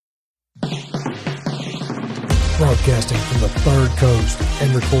Broadcasting from the Third Coast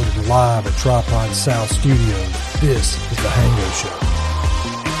and recorded live at Tripod South Studios, this is the Hango Show.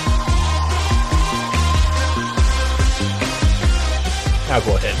 Now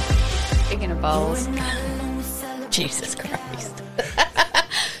go ahead. Speaking of balls. Jesus Christ.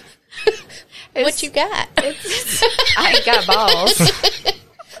 What you got? I ain't got balls.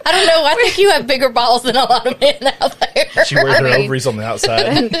 I don't know. I think you have bigger balls than a lot of men out there. She wears her ovaries on the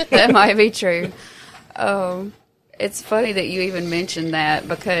outside. That might be true. It's funny that you even mentioned that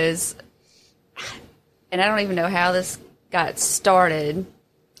because, and I don't even know how this got started,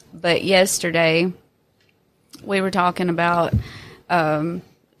 but yesterday we were talking about Tom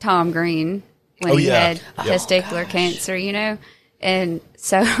Green when he had testicular cancer, you know? And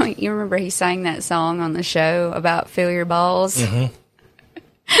so you remember he sang that song on the show about feel your balls? Mm-hmm.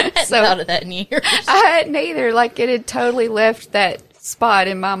 I hadn't thought of that in years. I hadn't either. Like, it had totally left that spot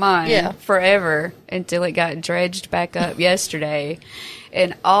in my mind forever until it got dredged back up yesterday.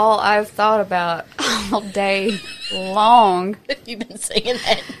 And all I've thought about all day long. You've been singing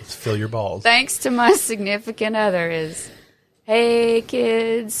that. Feel your balls. Thanks to my significant other is, hey,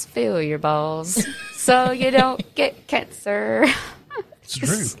 kids, feel your balls so you don't get cancer. It's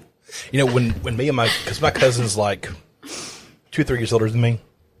true. You know, when me and because my cousin's like 2-3 years older than me.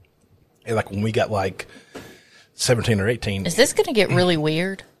 And like when we got like 17 or 18. Is this going to get really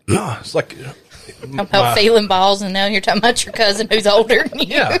weird? No, it's like. About feeling balls, and now you're talking about your cousin who's older than you.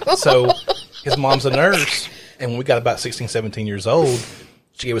 Yeah, so his mom's a nurse, and when we got about 16, 17 years old,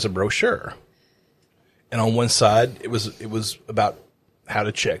 she gave us a brochure. And on one side, it was about how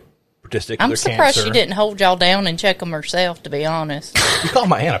to check for testicular cancer. I'm surprised she didn't hold y'all down and check them herself, to be honest. You call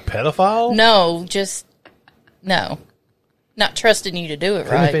my aunt a pedophile? No, no. Not trusting you to do it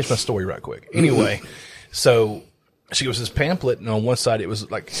right. Let me finish my story right quick. Anyway, so she gives us this pamphlet, and on one side it was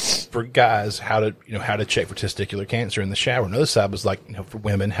like for guys how to check for testicular cancer in the shower. And the other side was like for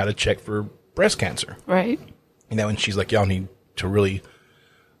women how to check for breast cancer. Right. And she's like, y'all need to really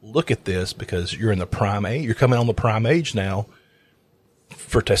look at this because you're in the prime age. You're coming on the prime age now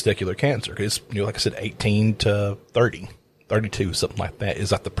for testicular cancer. Because like I said, 18 to 30, 32, something like that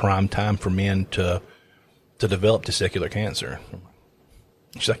is like the prime time for men to develop testicular cancer.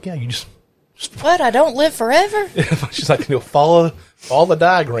 She's like, yeah, you just what? I don't live forever? She's like, follow the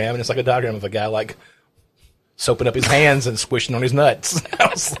diagram. And it's like a diagram of a guy like soaping up his hands and squishing on his nuts. I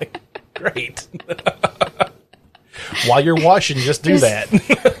was like, great. While you're washing, just do that.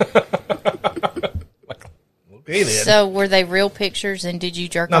 Like, okay then. So were they real pictures, and did you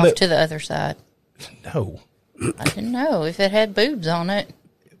jerk off to the other side? No. I didn't know if it had boobs on it.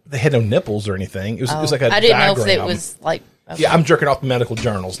 They had no nipples or anything. It was like a diagram. I didn't know if it was like... Okay. Yeah, I'm jerking off medical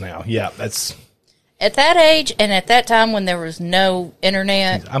journals now. Yeah, that's... At that age and at that time when there was no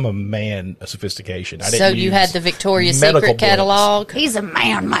internet... I'm a man of sophistication. So you had the Victoria's Secret catalog? Books. He's a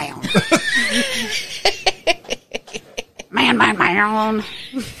man. Man.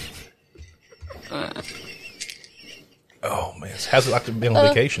 Oh, man. How's it like to be on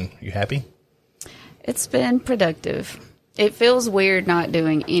vacation? You happy? It's been productive. It feels weird not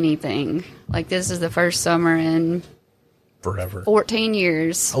doing anything. Like, this is the first summer in... forever. 14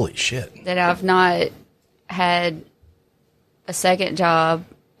 years. Holy shit. That I've not had a second job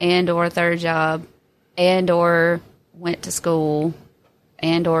and or a third job and or went to school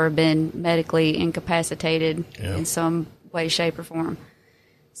and or been medically incapacitated in some way, shape, or form.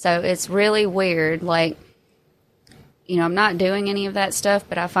 So it's really weird. Like, I'm not doing any of that stuff,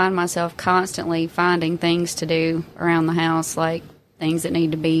 but I find myself constantly finding things to do around the house, like things that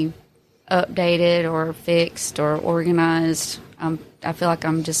need to be updated or fixed or organized. I feel like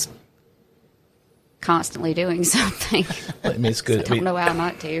I'm just constantly doing something. I mean, it's good. I don't know how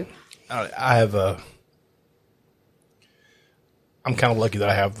not to. I'm kind of lucky that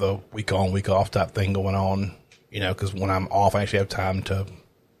I have the week on, week off type thing going on, because when I'm off, I actually have time to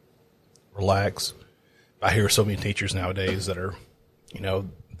relax. I hear so many teachers nowadays that are,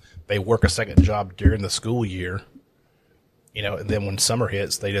 they work a second job during the school year, and then when summer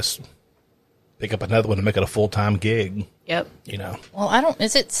hits, they just pick up another one to make it a full-time gig. Yep. Well, I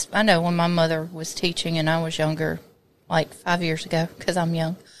know when my mother was teaching and I was younger, like 5 years ago, because I'm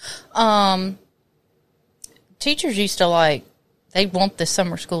young, teachers used to they want the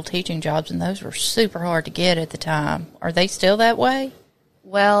summer school teaching jobs, and those were super hard to get at the time. Are they still that way?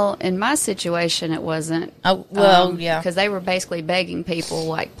 Well, in my situation, it wasn't. Oh, well, yeah. Because they were basically begging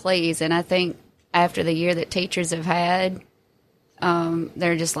people, please. And I think after the year that teachers have had,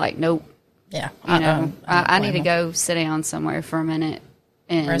 they're just like, nope. Yeah. I need to go sit down somewhere for a minute.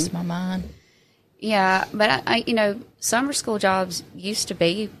 And rest my mind. Yeah, but, I summer school jobs used to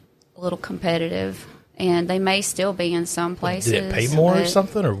be a little competitive. and they may still be in some places. Did it pay more or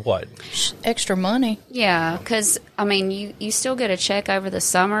something, or what? Extra money. Yeah, because, I mean, you still get a check over the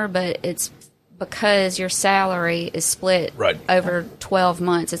summer, but it's because your salary is split Right. over 12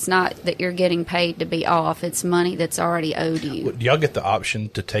 months. It's not that you're getting paid to be off. It's money that's already owed you. Do y'all get the option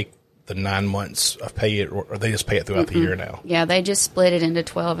to take the 9 months of pay it, or they just pay it throughout the year now? Yeah, they just split it into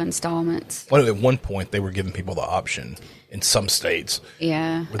 12 installments. Well, at one point, they were giving people the option in some states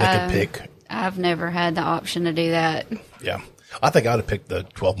Yeah. where they could pick. I've never had the option to do that. Yeah. I think I would have picked the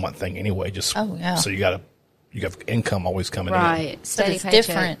 12-month thing anyway, just Oh, yeah. so you have income always coming in. Right. But Steady it's paycheck.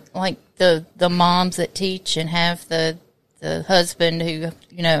 different. Like the moms that teach and have the husband who,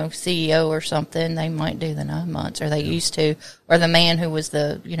 CEO or something, they might do the 9 months, or they used to, or the man who was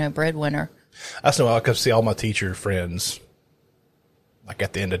the, breadwinner. I just know I could see all my teacher friends like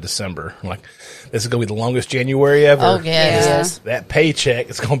at the end of December. I'm like, this is going to be the longest January ever. Oh, yeah, it Yeah. is. That paycheck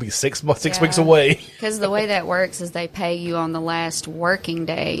is going to be 6 weeks Yeah. away. Because the way that works is they pay you on the last working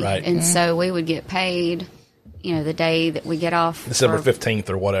day. Right. And so we would get paid, the day that we get off. December for- 15th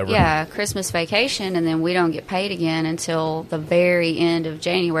or whatever. Yeah, Christmas vacation, and then we don't get paid again until the very end of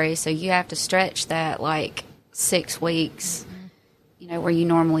January. So you have to stretch that like 6 weeks, where you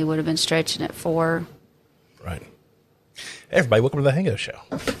normally would have been stretching it for. Right. Hey, everybody, welcome to the Hango Show.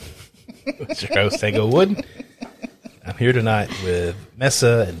 It's your host, Hango Wood. I'm here tonight with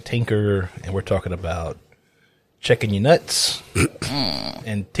Messa and Tinker, and we're talking about checking your nuts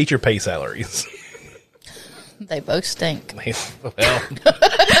and teacher pay salaries. They both stink. Well,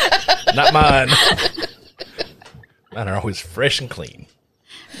 not mine. Mine are always fresh and clean.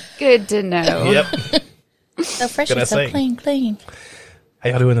 Good to know. Yep. So fresh Can I and so say? clean. How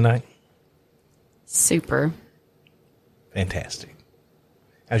y'all doing tonight? Super. Fantastic.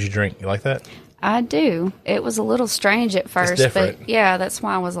 How's your drink? You like that? I do. It was a little strange at first, different. but yeah, that's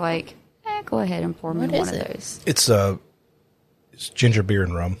why I was like, go ahead and pour me What one is of it? those. It's ginger beer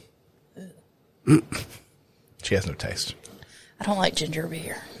and rum. She has no taste. I don't like ginger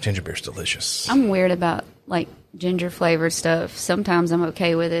beer. Ginger beer's delicious. I'm weird about like ginger flavored stuff. Sometimes I'm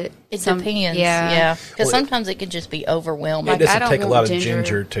okay with it. It depends. Yeah. Yeah. Because Well, sometimes it can just be overwhelming. It doesn't I don't take a want lot of ginger.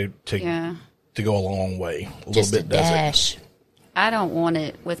 ginger to Yeah. go a long way. A Just little bit a does it. dash. I don't want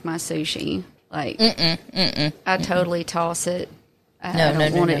it with my sushi. Like, I totally toss it. I No, don't no,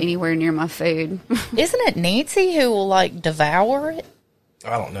 no, want no. it anywhere near my food. Isn't it Nancy who will like devour it?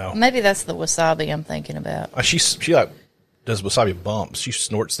 I don't know. Maybe that's the wasabi I'm thinking about. She like does wasabi bumps. She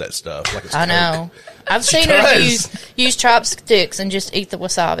snorts that stuff like it's I Coke. know. I've She seen her does. use chopsticks and just eat the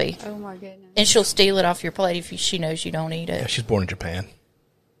wasabi. Oh my goodness. And she'll steal it off your plate if she knows you don't eat Yeah, it. she's born in Japan.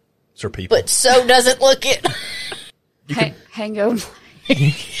 It's her people. But so doesn't look it. Hango.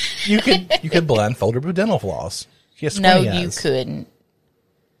 you could blindfold her with dental floss. She has No, squinty you eyes. couldn't.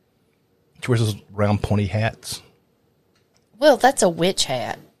 She wears those round pointy hats. Well, that's a witch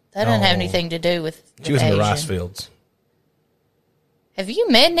hat. That doesn't have Oh. anything to do with She was in the Asian. rice fields. Have you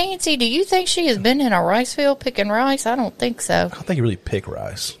met Nancy? Do you think she has been in a rice field picking rice? I don't think so. I don't think you really pick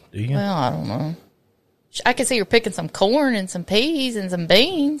rice, do you? Well, I don't know. I can see her picking some corn and some peas and some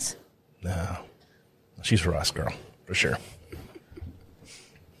beans. No. She's a rice girl, for sure.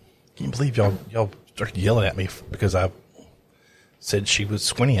 Can you believe y'all started yelling at me because I said she was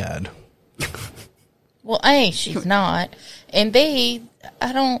squinty-eyed? Well, A, she's not. And B,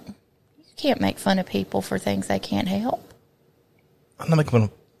 you can't make fun of people for things they can't help. I'm not making fun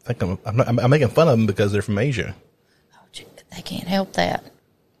of, I'm making fun of them because they're from Asia. Oh, gee, they can't help that.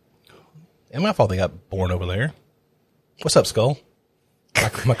 And my fault they got born over there. What's up, Skull?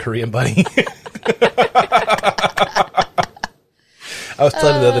 My Korean buddy. I was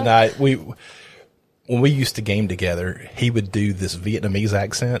telling you the other night, when we used to game together, he would do this Vietnamese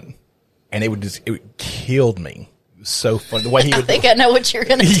accent, and it killed me. It was so funny. The way he I would think I know what you're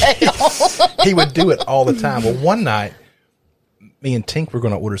going to tell. he would do it all the time. Well, one night, me and Tink were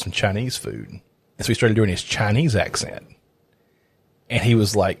going to order some Chinese food. And so we started doing his Chinese accent. And he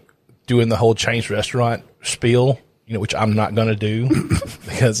was like doing the whole Chinese restaurant spiel, which I'm not going to do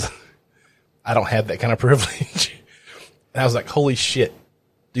because I don't have that kind of privilege. And I was like, holy shit,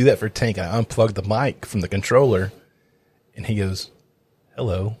 do that for Tink. I unplugged the mic from the controller and he goes,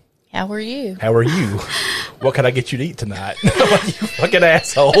 hello. How are you? How are you? What can I get you to eat tonight? I'm like, you fucking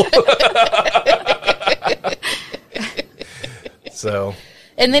asshole. So,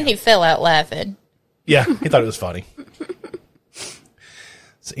 And then he fell out laughing. yeah, he thought it was funny.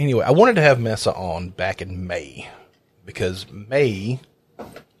 So anyway, I wanted to have Messa on back in May because May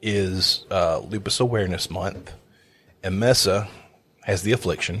is Lupus Awareness Month, and Messa has the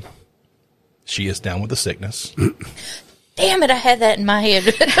affliction. She is down with the sickness. Damn it, I had that in my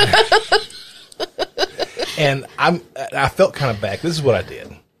head. And I felt kind of bad. This is what I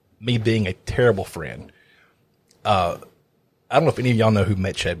did. Me being a terrible friend. I don't know if any of y'all know who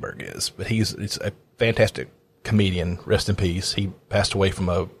Mitch Hedberg is, but he's a fantastic comedian. Rest in peace. He passed away from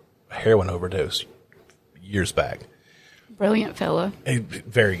a heroin overdose years back. Brilliant fellow.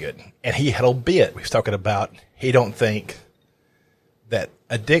 Very good. And he had a bit. He was talking about he don't think that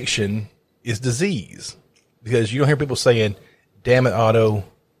addiction is disease. Because you don't hear people saying, damn it, Otto,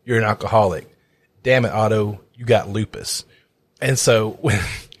 you're an alcoholic. Damn it, Otto, you got lupus. And so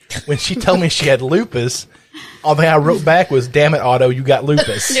when she told me she had lupus, all thing I wrote back was, damn it, Otto, you got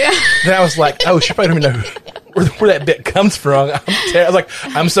lupus. Yeah. Then I was like, oh, she probably don't even know where that bit comes from. I was like,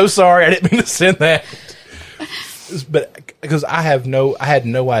 I'm so sorry. I didn't mean to send that. But because I had no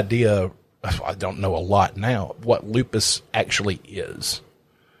idea, I don't know a lot now, what lupus actually is.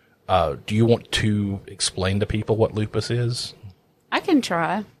 Do you want to explain to people what lupus is? I can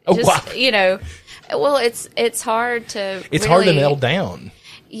try. Oh, wow. Well, it's hard to. It's hard to nail down.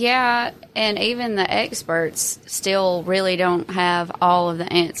 Yeah, and even the experts still really don't have all of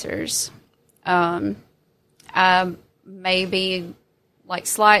the answers. I may be like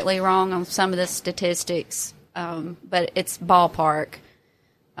slightly wrong on some of the statistics, but it's ballpark.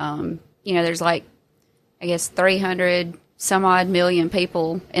 There's like, I guess 300 some odd million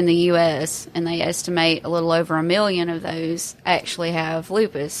people in the U.S., and they estimate a little over 1 million of those actually have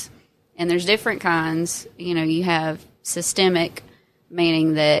lupus. And there's different kinds. You have systemic,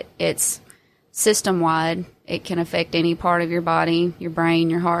 meaning that it's system-wide. It can affect any part of your body, your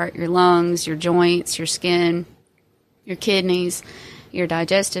brain, your heart, your lungs, your joints, your skin, your kidneys, your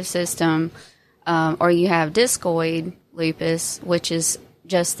digestive system. Or you have discoid lupus, which is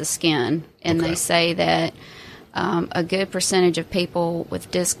just the skin. And They say that a good percentage of people with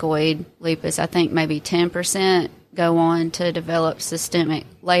discoid lupus, I think maybe 10%, go on to develop systemic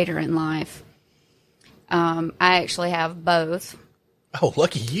later in life. I actually have both. Oh,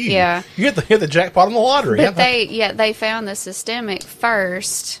 lucky you! Yeah, you hit the jackpot on the lottery. But they found the systemic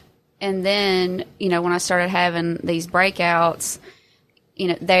first, and then when I started having these breakouts,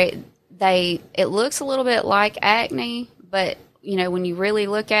 it looks a little bit like acne, but when you really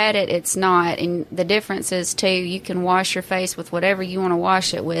look at it, it's not. And the difference is too, you can wash your face with whatever you want to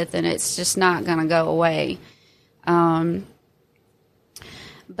wash it with, and it's just not going to go away.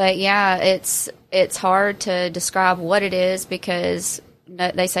 But yeah, it's hard to describe what it is because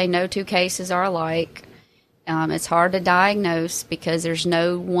they say no two cases are alike. It's hard to diagnose because there's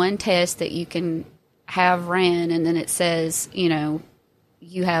no one test that you can have ran and then it says,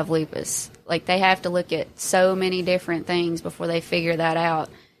 you have lupus. Like, they have to look at so many different things before they figure that out.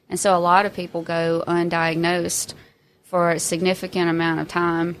 And so a lot of people go undiagnosed for a significant amount of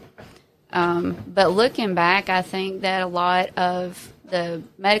time. But looking back, I think that a lot of the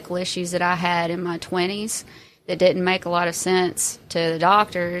medical issues that I had in my 20s that didn't make a lot of sense to the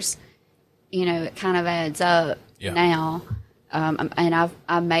doctors, it kind of adds up now. And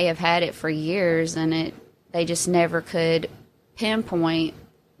I may have had it for years, and they just never could pinpoint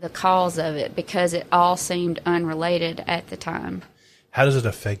the cause of it because it all seemed unrelated at the time. How does it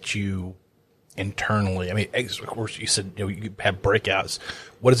affect you internally? I mean, of course, you said you have breakouts.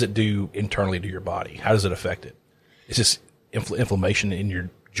 What does it do internally to your body? How does it affect it? Is this inflammation in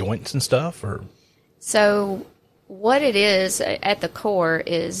your joints and stuff, or? So what it is at the core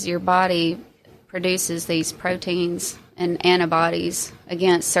is your body produces these proteins and antibodies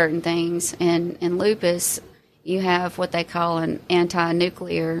against certain things, and in lupus you have what they call an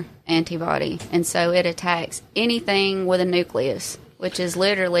anti-nuclear antibody, and so it attacks anything with a nucleus, which is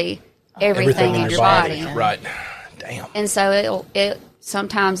literally everything in your body. Right. Damn. And so it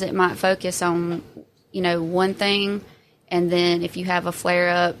sometimes it might focus on one thing, and then if you have a flare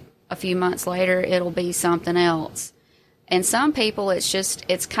up a few months later, it'll be something else. And some people,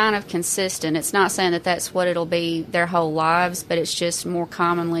 it's kind of consistent. It's not saying that that's what it'll be their whole lives, but it's just more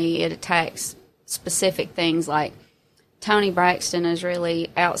commonly it attacks specific things. Like Toni Braxton is really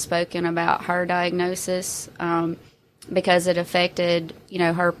outspoken about her diagnosis because it affected,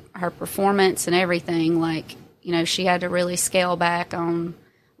 her performance and everything. Like, she had to really scale back on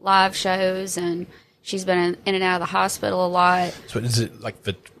live shows, and she's been in and out of the hospital a lot. So is it like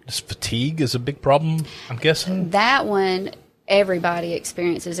fatigue is a big problem, I'm guessing? That one everybody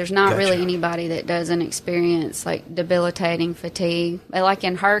experiences. There's not really anybody that doesn't experience like debilitating fatigue. Like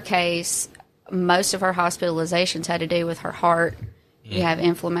in her case, most of her hospitalizations had to do with her heart. You have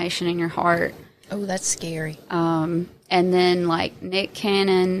inflammation in your heart. Oh, that's scary. And then like Nick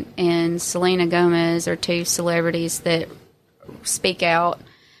Cannon and Selena Gomez are two celebrities that speak out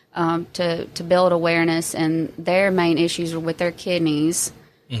to build awareness, and their main issues are with their kidneys.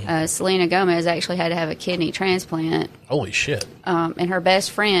 Selena Gomez actually had to have a kidney transplant. Holy shit. And her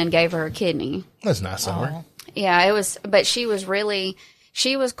best friend gave her a kidney. That's nice of her. Yeah, it was, but she was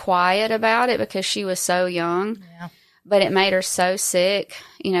quiet about it because she was so young. Yeah. But it made her so sick.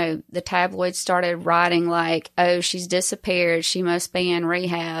 You know, the tabloids started writing like, oh, she's disappeared. She must be in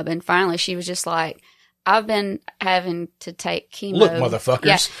rehab. And finally she was just like, I've been having to take chemo. Look, motherfuckers.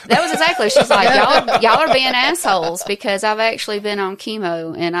 Yeah, that was exactly. She's like, y'all are being assholes because I've actually been on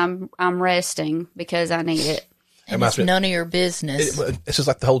chemo and I'm resting because I need it. And it's none of your business. It's just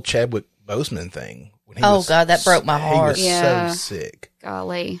like the whole Chadwick Boseman thing. When he God, that broke my heart. He was so sick.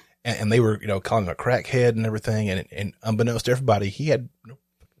 Golly. And they were, calling him a crackhead and everything. And unbeknownst to everybody, he had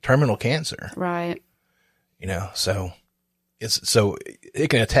terminal cancer. Right. So it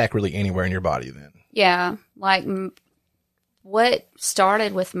can attack really anywhere in your body then. Yeah. Like what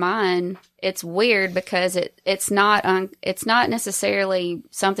started with mine, it's weird because it's not necessarily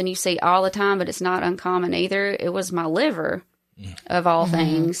something you see all the time, but it's not uncommon either. It was my liver of all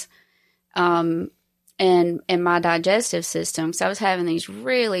things. And my digestive system. So I was having these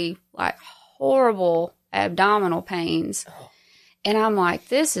really like horrible abdominal pains. And I'm like,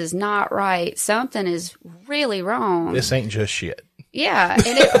 this is not right. Something is really wrong. This ain't just shit. Yeah.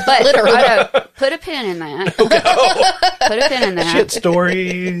 But literally, put a pin in that. Put a pin in that. Shit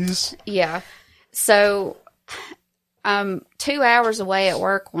stories. Yeah. So I'm 2 hours away at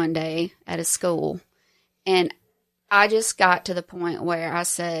work one day at a school. And I just got to the point where I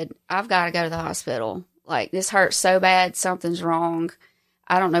said, I've got to go to the hospital. Like, this hurts so bad. Something's wrong.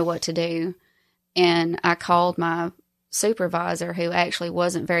 I don't know what to do. And I called my supervisor, who actually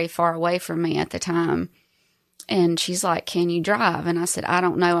wasn't very far away from me at the time. And she's like, can you drive? And I said, I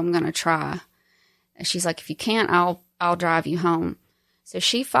don't know. I'm going to try. And she's like, if you can't, I'll drive you home. So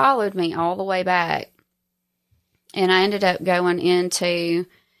she followed me all the way back. And I ended up going into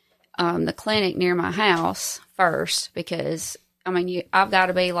the clinic near my house first because, I've got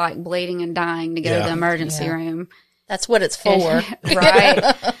to be like bleeding and dying to go to the emergency room. That's what it's for.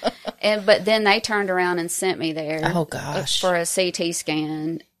 Right. But then they turned around and sent me there. Oh, gosh. For a CT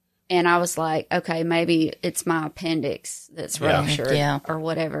scan. And I was like, okay, maybe it's my appendix that's ruptured or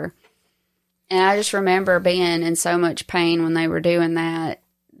whatever. And I just remember being in so much pain when they were doing that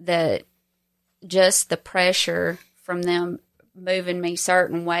just the pressure from them moving me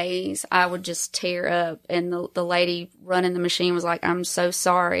certain ways, I would just tear up. And the lady running the machine was like, I'm so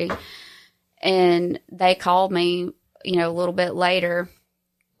sorry. And they called me, a little bit later,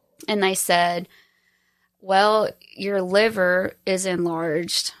 and they said, well, your liver is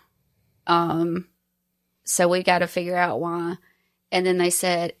enlarged. So we got to figure out why. And then they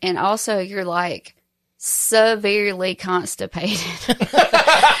said, and also you're like severely constipated.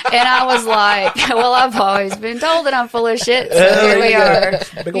 And I was like, well, I've always been told that I'm full of shit. So here we are.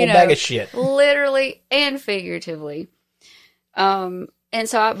 Big old bag of shit. Literally and figuratively. And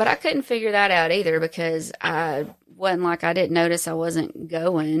so, but I couldn't figure that out either because I wasn't like I didn't notice I wasn't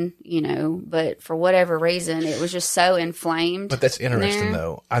going, but for whatever reason, it was just so inflamed. But that's interesting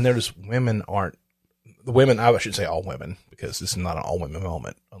though. I noticed women aren't, I shouldn't say all women because this is not an all women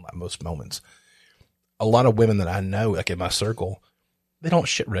moment, unlike most moments. A lot of women that I know, like in my circle, they don't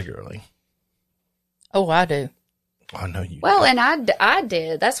shit regularly. Oh, I do. I know you. Well, and I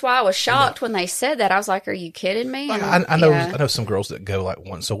did. That's why I was shocked when they said that. I was like, "Are you kidding me?" I know some girls that go like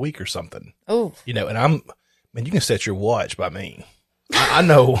once a week or something. Oh, and you can set your watch by me. I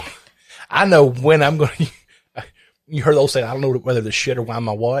know when I'm going to. You heard those say, I don't know whether the shit or wind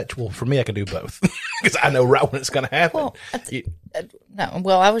my watch. Well, for me, I can do both because I know right when it's going to happen.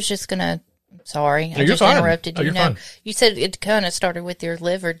 Well, I was just going to. Sorry, I just interrupted you. Fine. You said it kind of started with your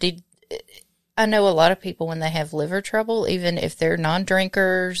liver. I know a lot of people when they have liver trouble, even if they're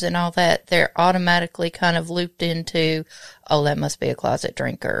non-drinkers and all that, they're automatically kind of looped into, oh, that must be a closet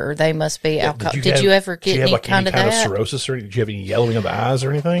drinker, or they must be alcohol. Did you ever get any kind of that? Cirrhosis, or did you have any yellowing of the eyes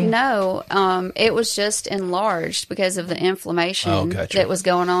or anything? No, it was just enlarged because of the inflammation that was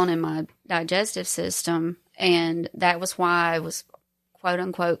going on in my digestive system, and that was why I was quote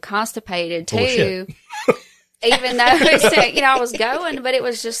unquote constipated too. Even though I was going, but it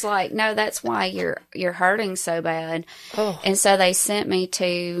was just like, no, that's why you're hurting so bad. Oh. And so they sent me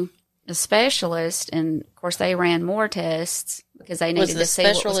to a specialist, and of course they ran more tests because they needed to see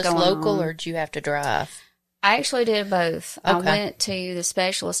what was going on. Was the specialist local, or did you have to drive? I actually did both. Okay. I went to the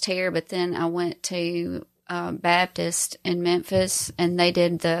specialist here, but then I went to Baptist in Memphis, and they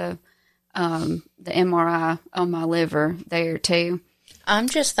did the MRI on my liver there too. I'm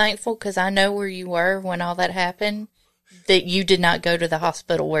just thankful because I know where you were when all that happened, that you did not go to the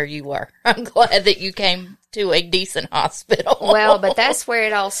hospital where you were. I'm glad that you came to a decent hospital. Well, but that's where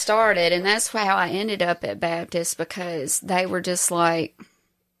it all started, and that's how I ended up at Baptist, because they were just like,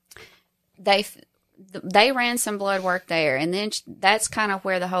 they ran some blood work there, and then that's kind of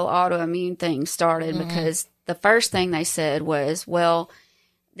where the whole autoimmune thing started, because the first thing they said was, well,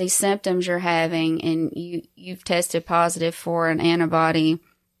 these symptoms you're having, and you've tested positive for an antibody.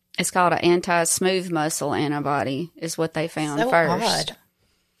 It's called an anti-smooth muscle antibody, is what they found So first. odd.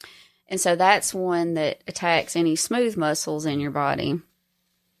 And so that's one that attacks any smooth muscles in your body.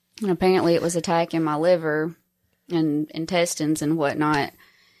 And apparently it was attacking my liver and intestines and whatnot.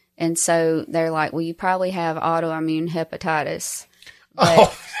 And so they're like, well, you probably have autoimmune hepatitis.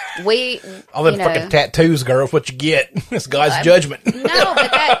 But all them fucking tattoos, girl, is what you get. It's God's judgment. No,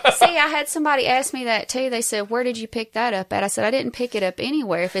 but I had somebody ask me that too. They said, where did you pick that up at? I said, I didn't pick it up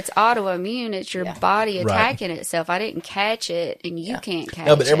anywhere. If it's autoimmune, it's your body attacking itself. I didn't catch it, and you can't catch it.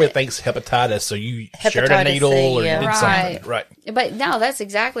 No, but everybody thinks hepatitis, so you shared a needle or you did something. Right. But no, that's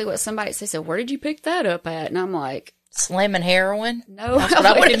exactly what somebody said. So where did you pick that up at? And I'm like, Slamming heroin? no,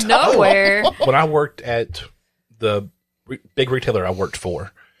 I went nowhere. When I worked at the big retailer I worked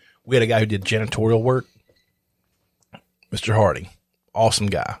for, we had a guy who did janitorial work. Mr. Hardy, awesome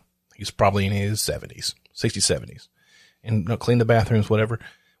guy. He's probably in his 70s, 60s, 70s, and cleaned the bathrooms, whatever.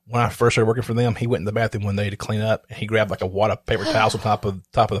 When I first started working for them, he went in the bathroom one day to clean up, and he grabbed like a wad of paper towels on top of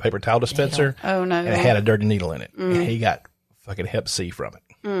the paper towel dispenser. Oh no! And it had a dirty needle in it, and he got fucking Hep C from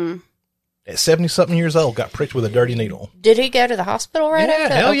it. At 70-something years old, got pricked with a dirty needle. Did he go to the hospital right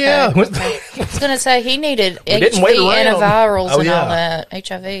after? Hell yeah. I was going to say he needed didn't wait HV around. antivirals and yeah. all that,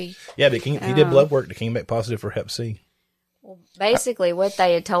 HIV. Yeah, but he did blood work that came back positive for Hep C. Well, basically, what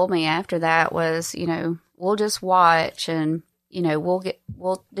they had told me after that was, we'll just watch, and we'll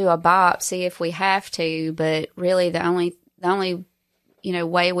do a biopsy if we have to, but really the only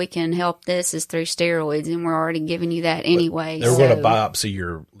way we can help this is through steroids, and we're already giving you that anyway. They were going to biopsy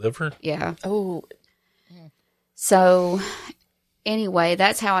your liver? Yeah. Oh. So anyway,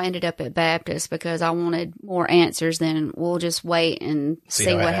 that's how I ended up at Baptist, because I wanted more answers than we'll just wait and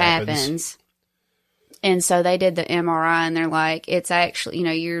see what happens. And so they did the MRI, and they're like, it's actually,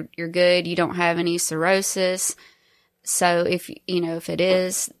 you're good. You don't have any cirrhosis. So if it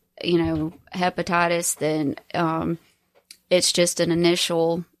is, hepatitis, then, it's just an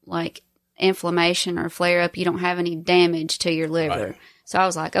initial inflammation or flare up. You don't have any damage to your liver. Right. So I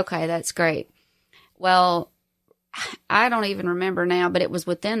was like, okay, that's great. Well, I don't even remember now, but it was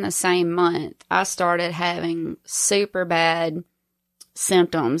within the same month I started having super bad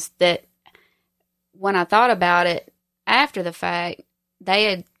symptoms that when I thought about it after the fact, they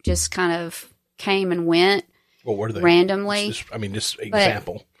had just kind of came and went randomly. Just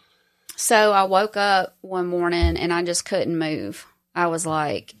example. So I woke up one morning and I just couldn't move. I was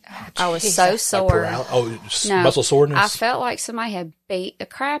like, I was so sore. Muscle soreness? I felt like somebody had beat the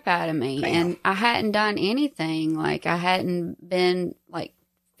crap out of me. Damn. And I hadn't done anything. I hadn't been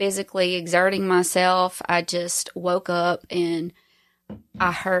physically exerting myself. I just woke up and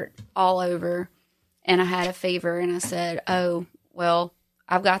I hurt all over and I had a fever, and I said, oh, well,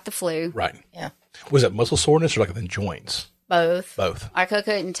 I've got the flu. Right. Yeah. Was it muscle soreness or in the joints? Both. I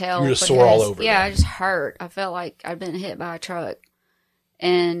couldn't tell. You were just sore all over. Yeah, I just hurt. I felt like I'd been hit by a truck.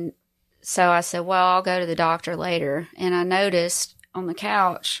 And so I said, well, I'll go to the doctor later. And I noticed on the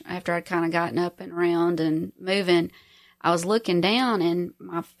couch, after I'd kind of gotten up and around and moving, I was looking down and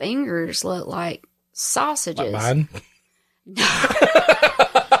my fingers looked like sausages. Like mine?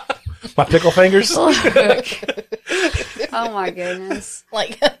 My pickle fingers? Look. Oh, my goodness.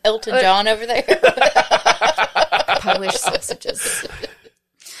 Like Elton John over there. Polish sausages.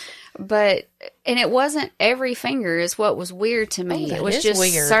 And it wasn't every finger is what was weird to me. It was just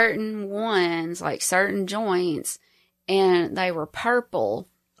weird. certain ones, like certain joints, and they were purple.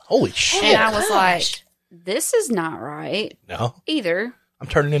 Holy shit. And I was like, this is not right. No. Either. I'm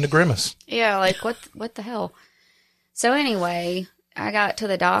turning into Grimace. Yeah, what the hell? So anyway, I got to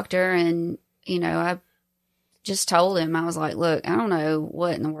the doctor and, I just told him, I was like, look, I don't know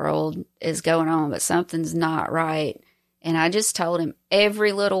what in the world is going on, but something's not right. And I just told him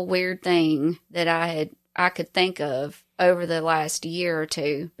every little weird thing that I could think of over the last year or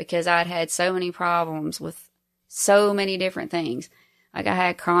two, because I'd had so many problems with so many different things. Like I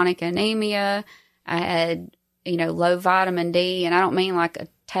had chronic anemia, I had, low vitamin D, and I don't mean like a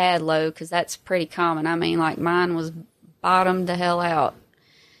tad low, because that's pretty common. I mean like mine was bottomed the hell out.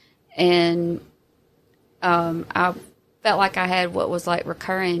 And I felt like I had what was like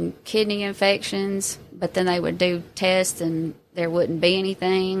recurring kidney infections, but then they would do tests and there wouldn't be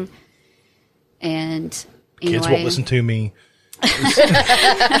anything. And Kids won't listen to me.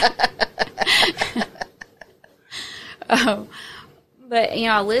 But,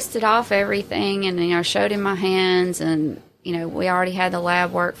 I listed off everything and, I showed him my hands and, we already had the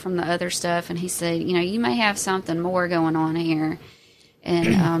lab work from the other stuff. And he said, you may have something more going on here.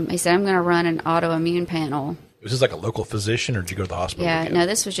 And he said, I'm going to run an autoimmune panel. Was this like a local physician or did you go to the hospital? Yeah, no,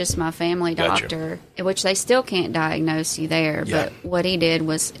 this was just my family doctor, which they still can't diagnose you there. Yeah. But what he did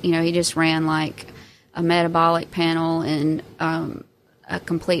was, he just ran like a metabolic panel and a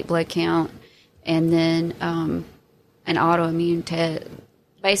complete blood count and then an autoimmune test,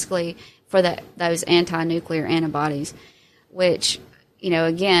 basically for those anti-nuclear antibodies, which,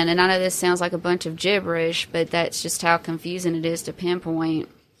 again, and I know this sounds like a bunch of gibberish, but that's just how confusing it is to pinpoint.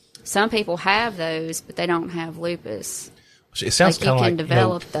 Some people have those, but they don't have lupus. It sounds kind of like, you can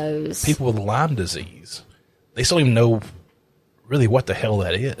develop those. People with Lyme disease, they still don't even know really what the hell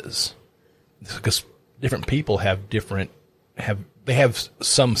that is. Because different people have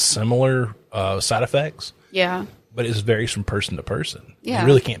some similar side effects. Yeah. But it varies from person to person. Yeah. You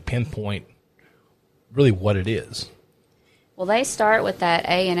really can't pinpoint really what it is. Well, they start with that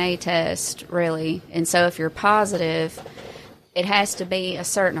ANA test, really. And so if you're positive, it has to be a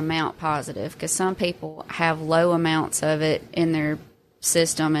certain amount positive because some people have low amounts of it in their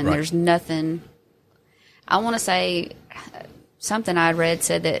system and there's nothing. I want to say something I read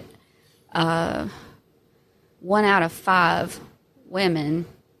said that 1 out of 5 women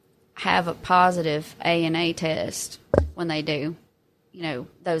have a positive ANA test when they do,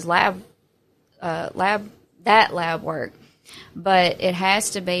 those lab work. But it has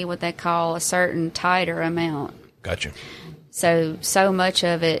to be what they call a certain titer amount. Gotcha. So much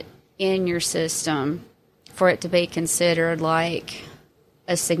of it in your system for it to be considered like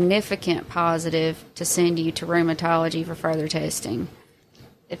a significant positive to send you to rheumatology for further testing.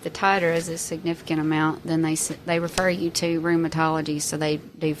 If the titer is a significant amount, then they refer you to rheumatology, so they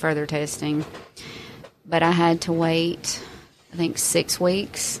do further testing. But I had to wait, I think, 6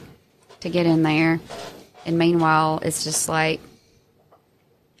 weeks to get in there. And meanwhile, it's just like...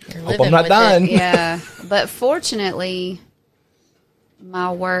 Hope I'm not dying. Yeah. But fortunately,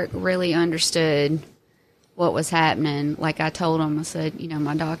 my work really understood what was happening. Like I told them, I said,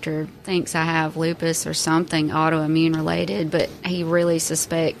 my doctor thinks I have lupus or something autoimmune related, but he really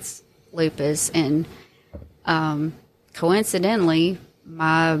suspects lupus. And coincidentally,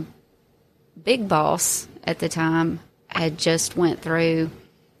 my big boss at the time had just went through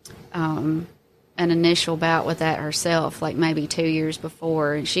an initial bout with that herself, like maybe 2 years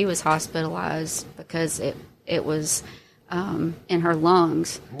before, and she was hospitalized because it was in her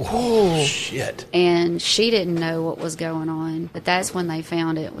lungs. Oh, shit. And she didn't know what was going on, but that's when they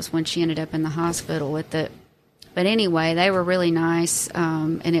found it, was when she ended up in the hospital with it. But anyway, they were really nice,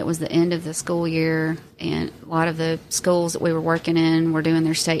 and it was the end of the school year, and a lot of the schools that we were working in were doing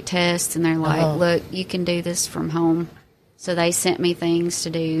their state tests, and they're like, look, you can do this from home. So they sent me things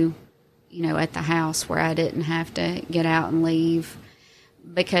to do, at the house where I didn't have to get out and leave,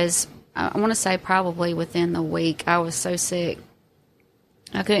 because I want to say probably within the week, I was so sick,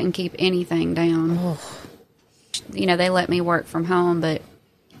 I couldn't keep anything down. Oh. They let me work from home, but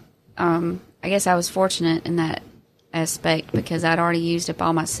I guess I was fortunate in that aspect because I'd already used up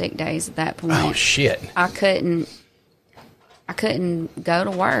all my sick days at that point. Oh, shit. I couldn't go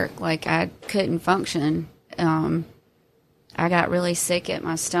to work. Like, I couldn't function. I got really sick at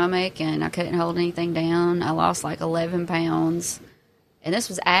my stomach, and I couldn't hold anything down. I lost like 11 pounds. And this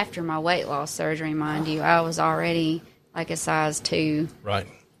was after my weight loss surgery, mind you. I was already like a size 2. Right.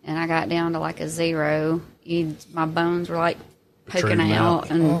 And I got down to like a 0. My bones were like poking out.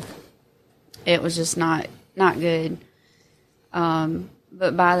 And it was just not good.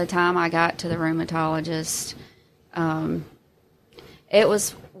 But by the time I got to the rheumatologist, it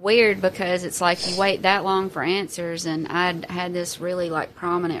was weird because it's like you wait that long for answers. And I'd had this really like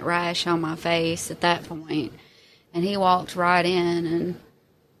prominent rash on my face at that point. And he walked right in and,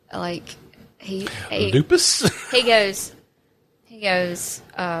 like, he lupus? he goes,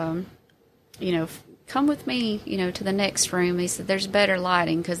 come with me, to the next room. He said, there's better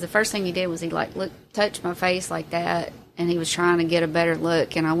lighting. Because the first thing he did was he, like, touched my face like that. And he was trying to get a better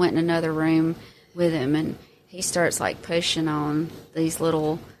look. And I went in another room with him. And he starts, like, pushing on these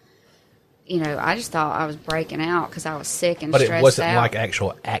little... I just thought I was breaking out because I was sick and stressed out. But it wasn't like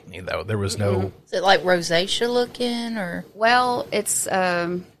actual acne, though. There was no... Is it like rosacea looking, or...? Well, it's...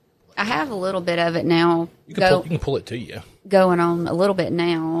 I have a little bit of it now. You can pull it to you. Going on a little bit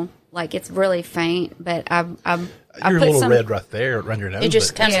now. Like, it's really faint, but I You're a little red right there around your nose. It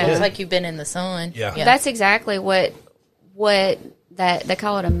just kind of looks like you've been in the sun. Yeah. That's exactly what that they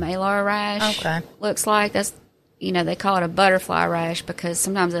call it a malar rash. Okay. Looks like that's, they call it a butterfly rash because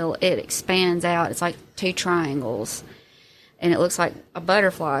sometimes it expands out. It's like two triangles. And it looks like a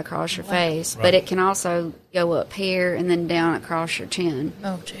butterfly across your face. Right. But it can also go up here and then down across your chin.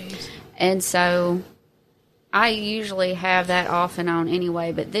 Oh, jeez. And so I usually have that off and on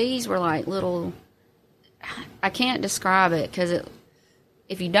anyway. But these were like little... I can't describe it because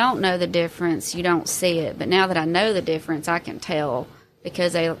if you don't know the difference, you don't see it. But now that I know the difference, I can tell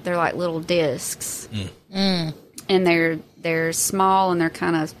because they're like little discs. And they're small and they're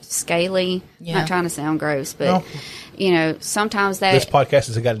kind of scaly. Yeah. Not trying to sound gross, but... sometimes that... This podcast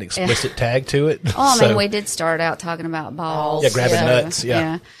has got an explicit tag to it. Oh, I mean, we did start out talking about balls. Yeah, grabbing nuts,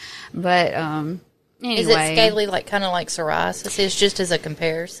 yeah. But, anyway. Is it scaly, kind of like psoriasis is, just as a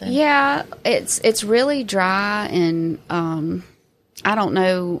comparison? Yeah, it's really dry and, I don't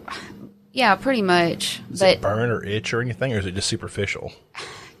know. Yeah, pretty much. Does it burn or itch or anything, or is it just superficial?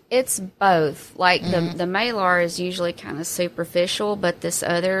 It's both. Like, the malar is usually kind of superficial, but this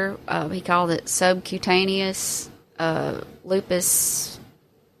other, he called it subcutaneous lupus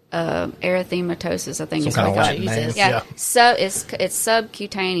erythematosus, I think is what he called it. Yeah. So it's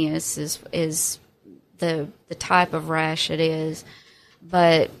subcutaneous is the type of rash it is,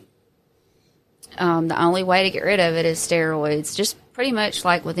 but the only way to get rid of it is steroids. Just pretty much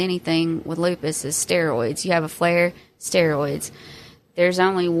like with anything with lupus is steroids. You have a flare, steroids. There's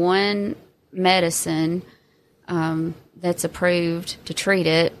only one medicine that's approved to treat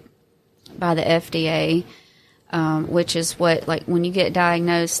it by the FDA. Which is what, like, when you get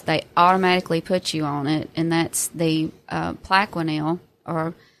diagnosed, they automatically put you on it, and that's the Plaquenil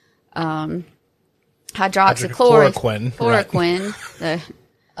or hydroxychloroquine.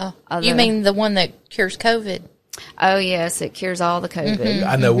 Right. You mean the one that cures COVID? Oh, yes, it cures all the COVID. Mm-hmm.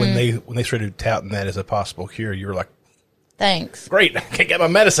 I know when they started touting that as a possible cure, you were like, thanks. Great, I can't get my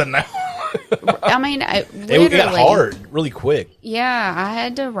medicine now. I mean, it got hard really quick. Yeah, I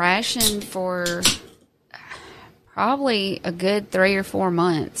had to ration for... probably a good 3 or 4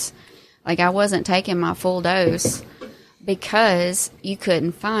 months. Like, I wasn't taking my full dose because you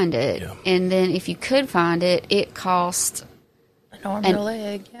couldn't find it. Yeah. And then if you could find it, it cost an arm and a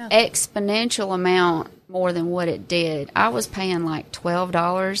leg, exponential amount more than what it did. I was paying like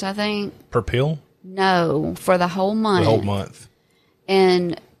 $12, I think. Per pill? No, for the whole month. The whole month.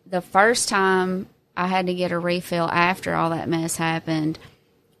 And the first time I had to get a refill after all that mess happened,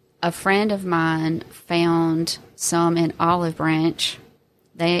 a friend of mine found some in Olive Branch.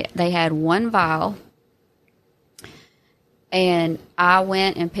 They had one vial, and I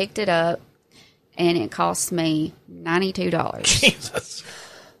went and picked it up, and it cost me $92. Jesus.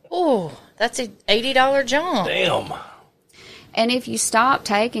 Oh, that's an $80 jump. Damn. And if you stop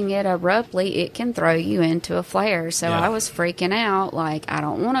taking it abruptly, it can throw you into a flare. So I was freaking out, like, I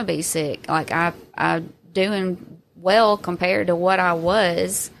don't want to be sick. Like, I'm doing well compared to what I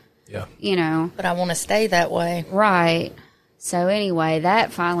was. Yeah. But I want to stay that way. Right. So anyway,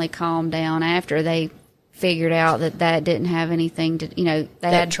 that finally calmed down after they figured out that didn't have anything to,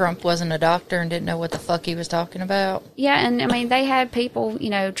 that Trump wasn't a doctor and didn't know what the fuck he was talking about. Yeah, and I mean, they had people,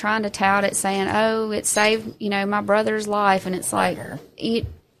 trying to tout it saying, oh, it saved, my brother's life. And it's like,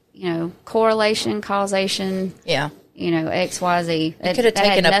 correlation, causation. Yeah. XYZ. You could have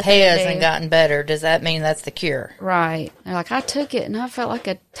taken a Pez and gotten better. Does that mean that's the cure? Right. They're like, I took it and I felt like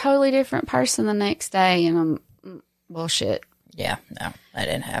a totally different person the next day, and I'm bullshit. Yeah, no, that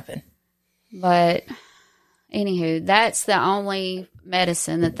didn't happen. But anywho, that's the only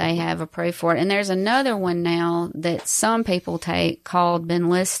medicine that they have approved for it. And there's another one now that some people take called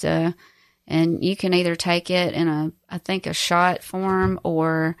Benlysta, and you can either take it in I think a shot form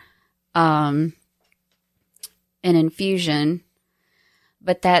or an infusion,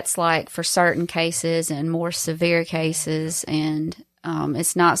 but that's like for certain cases and more severe cases, and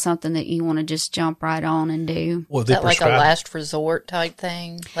it's not something that you want to just jump right on and do. Well, is that like a last resort type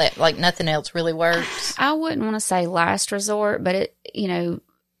thing? Like nothing else really works? I wouldn't want to say last resort, but it,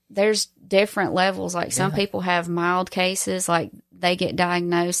 there's different levels. Like some people have mild cases, like they get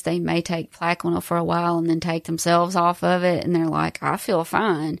diagnosed, they may take Plaquenil for a while and then take themselves off of it, and they're like, I feel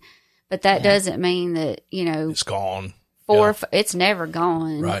fine. But that doesn't mean that, it's gone. It's never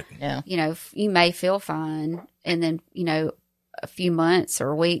gone. Right. Yeah. You may feel fine, and then, a few months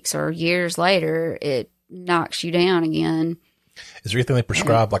or weeks or years later, it knocks you down again. Is there anything they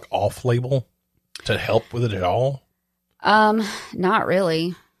prescribe like off label to help with it at all? Not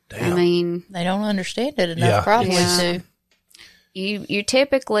really. Damn. I mean, they don't understand it enough, probably to. You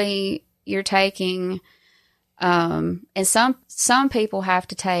typically you're taking, and some people have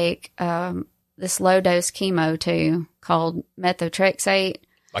to take this low dose chemo too called methotrexate.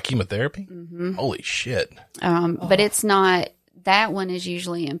 Like chemotherapy? Mm-hmm. Holy shit. But it's not, that one is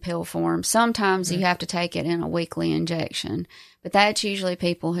usually in pill form. Sometimes you have to take it in a weekly injection, but that's usually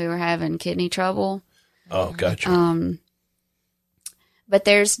people who are having kidney trouble. Oh, gotcha. But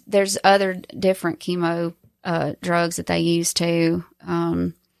there's other different chemo drugs that they use too.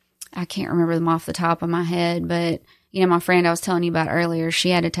 I can't remember them off the top of my head, but my friend I was telling you about earlier, she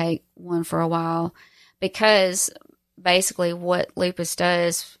had to take one for a while because basically what lupus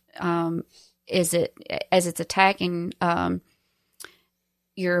does is as it's attacking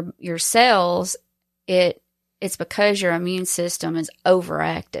your cells, it's because your immune system is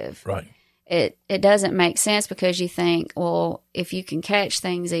overactive. Right. It doesn't make sense because you think, well, if you can catch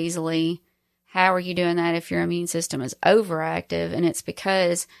things easily, how are you doing that if your immune system is overactive? And it's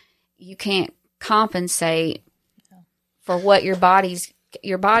because you can't compensate for what your body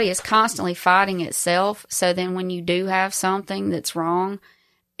is constantly fighting itself. So then when you do have something that's wrong,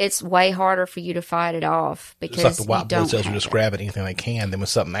 it's way harder for you to fight it off because it's like the white blood cells are just grabbing anything they can. Then when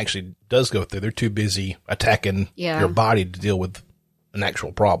something actually does go through, they're too busy attacking your body to deal with an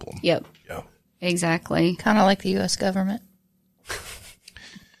actual problem. Yep. Yeah. Exactly. Kind of like the U.S. government.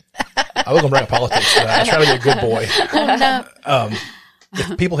 I was going to bring up politics. I was trying to be a good boy. Oh, no.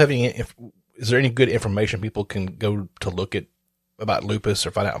 If people have is there any good information people can go to look at about lupus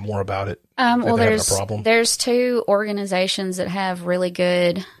or find out more about it? Well, there's two organizations that have really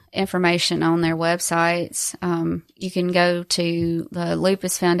good information on their websites. You can go to the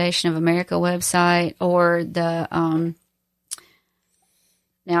Lupus Foundation of America website or the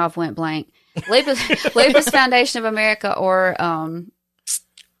now I've went blank. Lupus Foundation of America or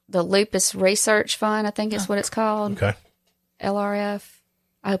the Lupus Research Fund, I think is what it's called. Okay. LRF.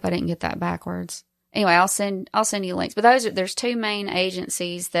 I hope I didn't get that backwards. Anyway, I'll send you links. But there's two main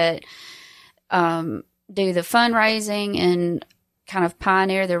agencies that do the fundraising and kind of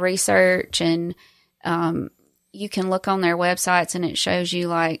pioneer the research, and you can look on their websites and it shows you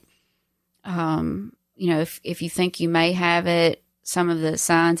like, if you think you may have it, some of the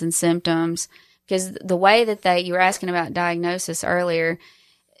signs and symptoms. Because the way that you were asking about diagnosis earlier,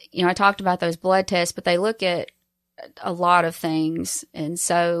 I talked about those blood tests, but they look at a lot of things. And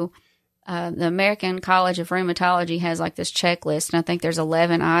so the American College of Rheumatology has like this checklist, and I think there's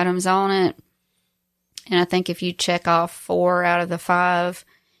 11 items on it. And I think if you check off 4 out of the 5,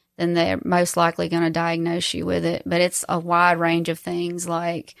 then they're most likely going to diagnose you with it. But it's a wide range of things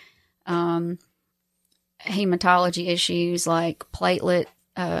like hematology issues like platelet,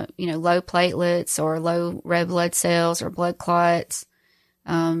 low platelets or low red blood cells or blood clots,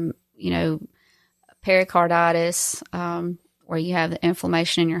 pericarditis, where you have the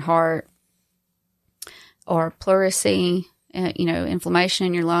inflammation in your heart, or pleurisy, inflammation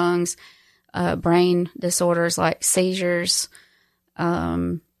in your lungs, brain disorders like seizures,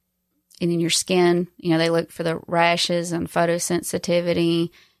 and in your skin, they look for the rashes and photosensitivity,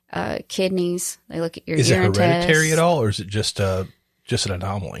 kidneys, they look at your urine test. Is it hereditary tests. at all, or is it just an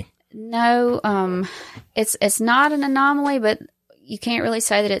anomaly? No, it's not an anomaly, but you can't really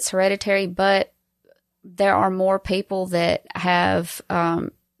say that it's hereditary, but there are more people that have,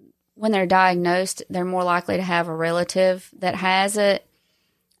 when they're diagnosed, they're more likely to have a relative that has it.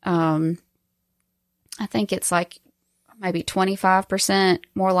 I think it's like maybe 25%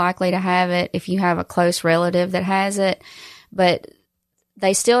 more likely to have it if you have a close relative that has it, but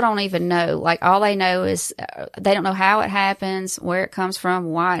they still don't even know. Like all they know is they don't know how it happens, where it comes from,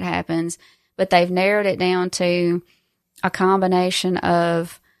 why it happens, but they've narrowed it down to a combination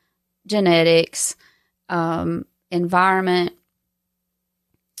of genetics, environment,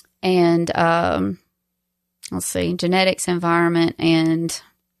 and genetics, environment, and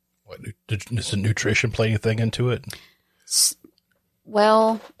Does the nutrition play anything into it?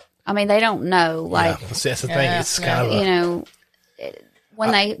 Well, I mean, they don't know. Like, that's the thing. It's kind of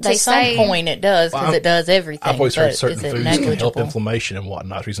when they to say some point it does, because it does everything. I've always heard certain is it foods can help negligible? inflammation and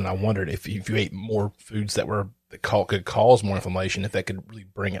whatnot. The reason I wondered if you ate more foods that could cause more inflammation, if that could really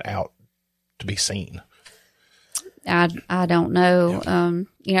bring it out to be seen. I don't know.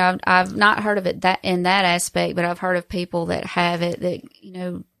 Yeah. I've not heard of it in that aspect, but I've heard of people that have it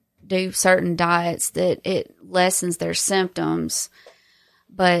that, do certain diets that it lessens their symptoms,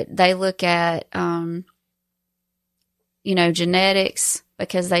 but they look at, genetics,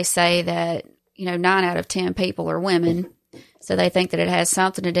 because they say that, 9 out of 10 people are women. So they think that it has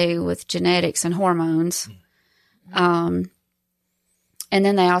something to do with genetics and hormones. And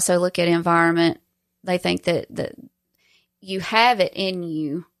then they also look at environment. They think that you have it in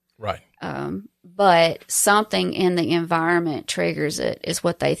you. Right. But something in the environment triggers it, is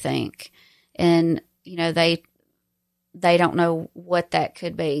what they think. and they don't know what that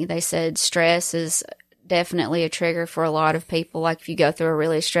could be. They said stress is definitely a trigger for a lot of people. Like if you go through a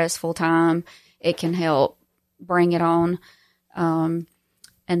really stressful time, it can help bring it on. And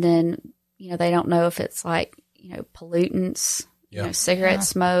then, they don't know if it's like, pollutants, cigarette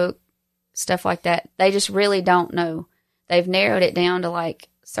smoke, stuff like that. They just really don't know. They've narrowed it down to like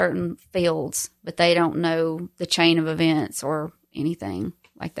certain fields, but they don't know the chain of events or anything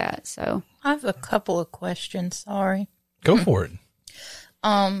like that. So I have a couple of questions. Sorry. Go for it.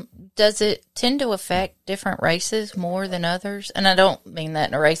 Does it tend to affect different races more than others? And I don't mean that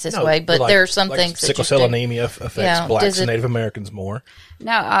in a racist way, but there are some things that sickle cell anemia affects blacks and Native Americans more.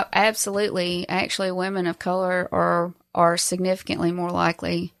 No, absolutely. Actually, women of color are significantly more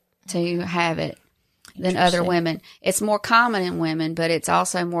likely to have it than other women. It's more common in women, but it's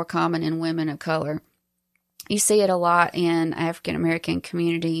also more common in women of color. You see it a lot in African American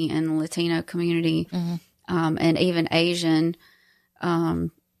community and Latino community, and even Asian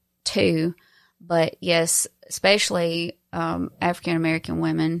too. But yes, especially African American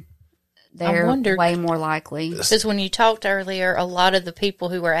women, they're way more likely. Because when you talked earlier, a lot of the people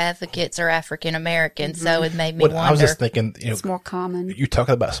who were advocates are African American, so it made me wonder. I was just thinking, it's more common. You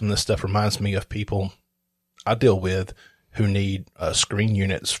talking about some of this stuff reminds me of people I deal with who need screen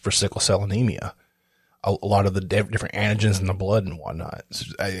units for sickle cell anemia. A lot of the different antigens in the blood and whatnot.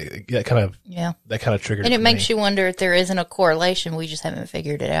 That kind of triggered. And it makes you wonder if there isn't a correlation. We just haven't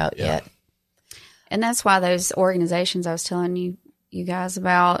figured it out yet. And that's why those organizations I was telling you guys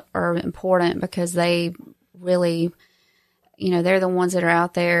about are important, because they really, they're the ones that are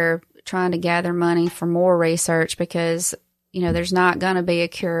out there trying to gather money for more research, because, there's not going to be a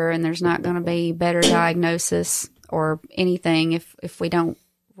cure and there's not going to be better diagnosis or anything if we don't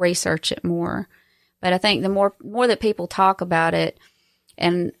research it more. But I think the more that people talk about it,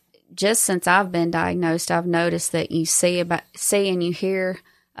 and just since I've been diagnosed, I've noticed that you see and you hear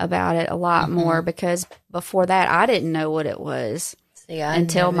about it a lot more, because before that I didn't know what it was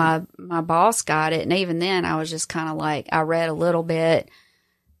until my boss got it. And even then I was just kind of like, I read a little bit,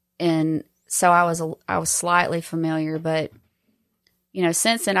 and so I was slightly familiar. But,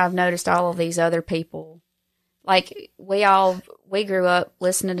 since then I've noticed all of these other people, like we grew up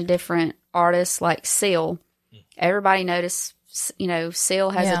listening to different artists like Seal. Everybody noticed, Seal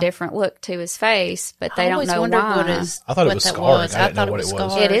has a different look to his face, but they don't know why. I thought it was scars. I didn't know what it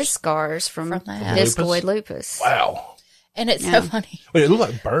was. It is scars from discoid lupus. Wow. And it's so funny. Wait, it looked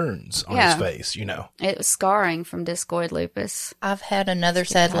like burns on his face, It was scarring from discoid lupus. I've had another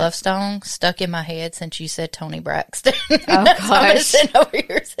sad love song stuck in my head since you said Tony Braxton. Oh, gosh. I'm sitting over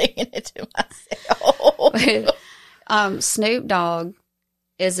here singing it to myself. Snoop Dogg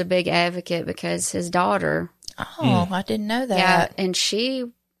is a big advocate because his daughter. Oh, I didn't know that. Yeah, and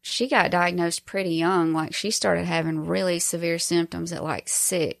she got diagnosed pretty young. Like, she started having really severe symptoms at like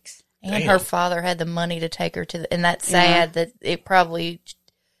 6. And her father had the money to take her to and that's sad that it probably,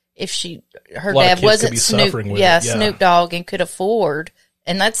 if her dad wasn't Snoop Dogg and could afford,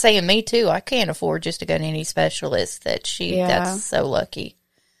 and that's saying me too, I can't afford just to go to any specialist, that's so lucky.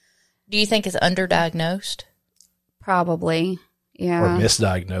 Do you think it's underdiagnosed? Probably. Yeah. Or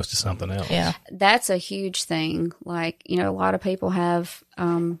misdiagnosed to something else. Yeah. That's a huge thing. Like, a lot of people have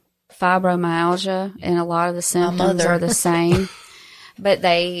fibromyalgia, and a lot of the symptoms are the same. But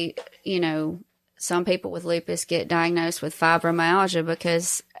they, some people with lupus get diagnosed with fibromyalgia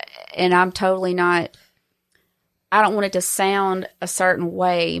because, and I'm totally not, I don't want it to sound a certain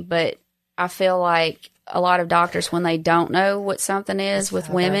way, but I feel like a lot of doctors, when they don't know what something is with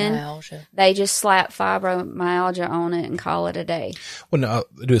women, they just slap fibromyalgia on it and call it a day. Well, no,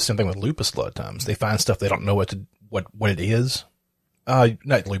 they do the same thing with lupus a lot of times. They find stuff they don't know what it is.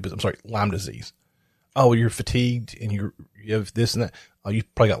 Not lupus, I'm sorry, Lyme disease. Oh, you're fatigued and you have this and that. Oh, you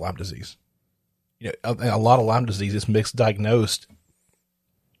probably got Lyme disease. A lot of Lyme disease is misdiagnosed.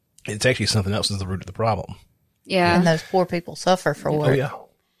 It's actually something else is the root of the problem. Yeah. And those poor people suffer for it. Oh, yeah.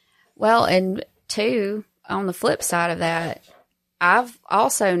 Well, and two, on the flip side of that, I've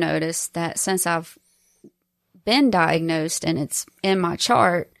also noticed that since I've been diagnosed and it's in my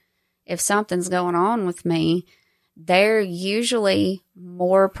chart, if something's going on with me, they're usually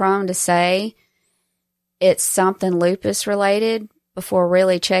more prone to say it's something lupus related before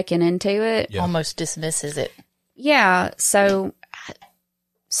really checking into it. Yeah. Almost dismisses it. Yeah. So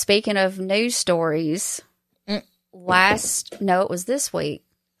speaking of news stories, it was this week,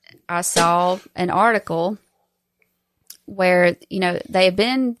 I saw an article where, they had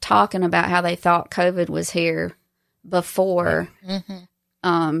been talking about how they thought COVID was here before. Mm-hmm.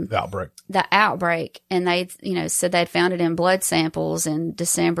 The outbreak, and they, said they'd found it in blood samples in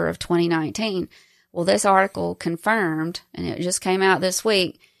December of 2019. Well, this article confirmed, and it just came out this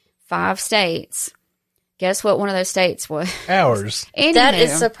week, 5 states. Guess what one of those states was? Ours. That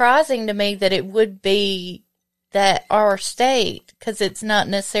is surprising to me that it would be that our state, because it's not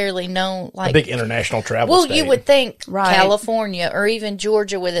necessarily known like a big international travel well, state. you would think Right. California or even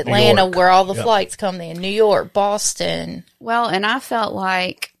Georgia with Atlanta where all the flights come in, New York, Boston. Well, and I felt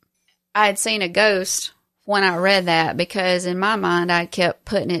like I had seen a ghost when I read that, because in my mind I kept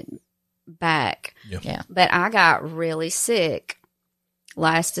putting it back. Yeah. But I got really sick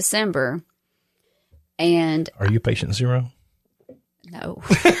last December. And Are you patient zero? no.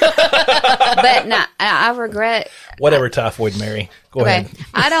 But no, I regret. Whatever, typhoid Mary. Go ahead.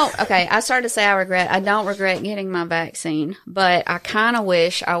 I started to say I don't regret getting my vaccine, but I kind of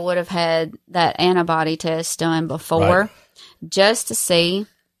wish I would have had that antibody test done before, just to see,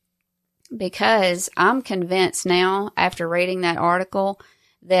 because I'm convinced now after reading that article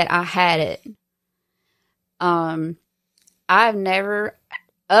that I had it. I've never,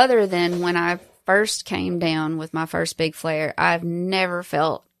 other than when I first came down with my first big flare, I've never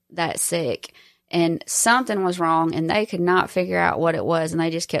felt that sick, and something was wrong and they could not figure out what it was, and they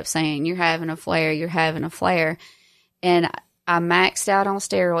just kept saying, you're having a flare, and I maxed out on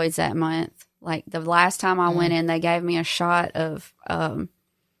steroids that month. Like the last time I went in, they gave me a shot of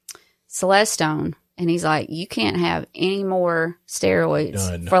Celestone, and he's like, you can't have any more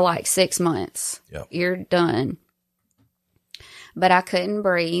steroids for like 6 months. Yep. You're done. But I couldn't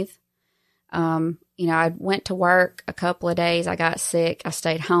breathe. I went to work a couple of days. I got sick. I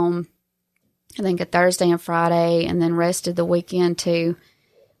stayed home, I think a Thursday and Friday, and then rested the weekend too.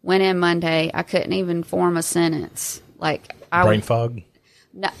 Went in Monday. I couldn't even form a sentence. Like Brain fog?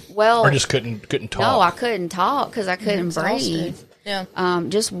 No, well, or just couldn't talk? No, I couldn't talk because I couldn't breathe. Yeah.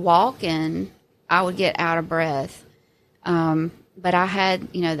 Just walking, I would get out of breath. But I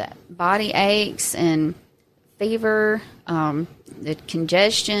had, the body aches and fever, the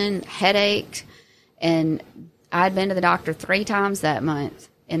congestion, headache, and I'd been to the doctor 3 times that month,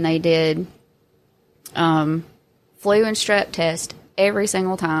 and they did flu and strep test every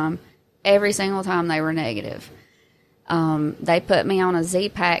single time. Every single time they were negative. They put me on a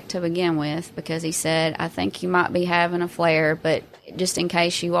Z-Pack to begin with because he said, I think you might be having a flare, but just in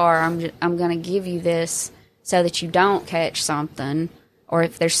case you are, I'm going to give you this so that you don't catch something, or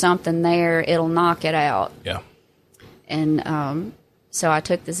if there's something there, it'll knock it out. Yeah. And so I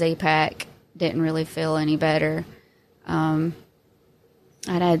took the Z-Pack, didn't really feel any better. I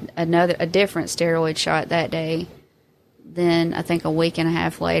had a different steroid shot that day. Then I think a week and a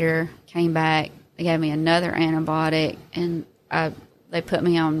half later, came back. They gave me another antibiotic, and they put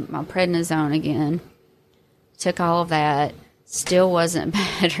me on my prednisone again. Took all of that. Still wasn't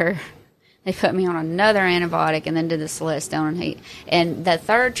better. They put me on another antibiotic and then did the Celestone and heat. And the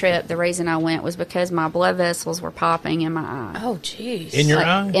third trip, the reason I went was because my blood vessels were popping in my eye. Oh, jeez. In your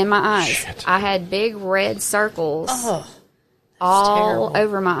eye? In my eyes. Shit. I had big red circles all all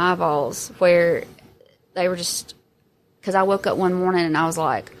over my eyeballs where they were just... Because I woke up one morning and I was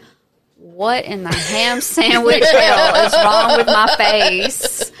like, what in the ham sandwich hell is wrong with my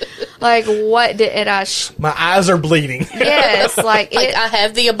face? Like, what did I... My eyes are bleeding. Yes, like it... I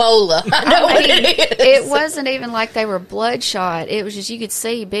have the Ebola. I know what it is. It wasn't even like they were bloodshot. It was just, you could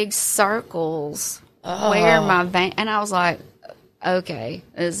see big circles where my vein... And I was like, okay,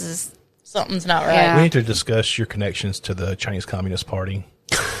 this is... Something's not right. Yeah. We need to discuss your connections to the Chinese Communist Party.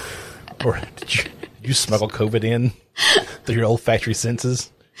 Or did you smuggle COVID in through your olfactory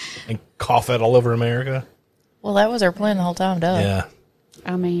senses and cough it all over America? Well, that was our plan the whole time, duh. Yeah.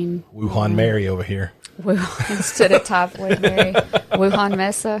 I mean... Wuhan Mary over here. Instead of typhoid Mary. Wuhan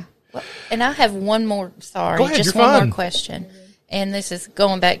Messa. And I have one more, sorry, Go ahead, just you're one fine. more question. And this is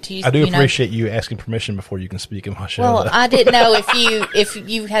going back to you. I do you know, appreciate you asking permission before you can speak in my show. Well, though. I didn't know if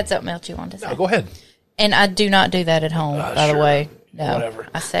you had something else you wanted to say. No, go ahead. And I do not do that at home, by the Sure. way. No, Whatever.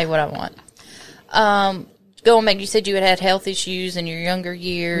 I say what I want. Going back, you said you had health issues in your younger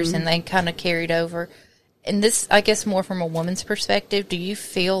years, and they kind of carried over. And this, I guess, more from a woman's perspective, do you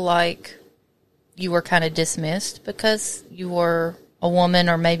feel like you were kind of dismissed because you were a woman,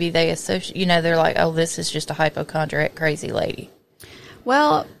 or maybe they associate, they're like, oh, this is just a hypochondriac crazy lady?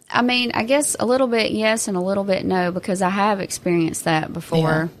 Well, I mean, I guess a little bit yes and a little bit no, because I have experienced that before.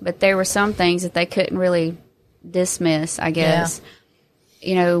 Yeah. But there were some things that they couldn't really dismiss, I guess.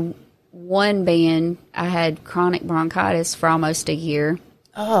 One being I had chronic bronchitis for almost a year.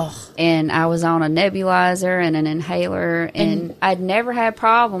 Oh. And I was on a nebulizer and an inhaler, and I'd never had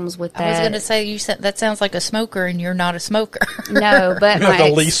problems with that. I was going to say, you said that sounds like a smoker, and you're not a smoker. No, but You're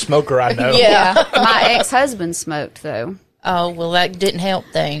the least smoker I know. Yeah, my ex-husband smoked, though. Oh, well, that didn't help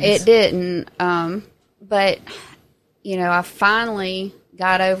things. It didn't. But, you know, I finally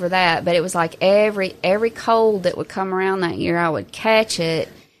got over that. But it was like every cold that would come around that year, I would catch it,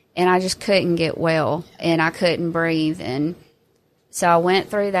 and I just couldn't get well, and I couldn't breathe. And so I went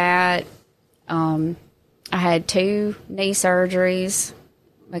through that. I had 2 knee surgeries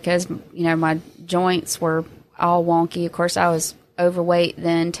because, you know, my joints were all wonky. Of course, I was overweight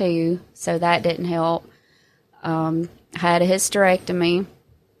then, too, so that didn't help. I had a hysterectomy,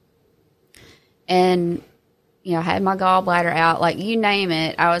 and, you know, I had my gallbladder out. Like, you name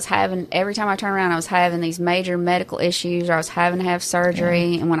it, I was having, every time I turned around, I was having these major medical issues, or I was having to have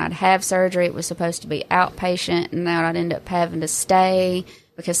surgery, and when I'd have surgery, it was supposed to be outpatient, and then I'd end up having to stay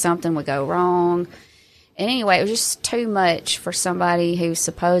because something would go wrong. And anyway, it was just too much for somebody who's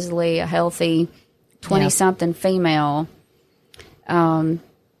supposedly a healthy 20-something female.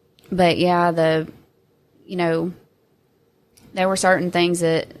 But, yeah, you know, there were certain things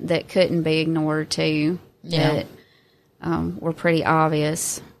that couldn't be ignored too, that were pretty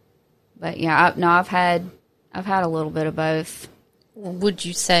obvious. But yeah, I've had a little bit of both. Would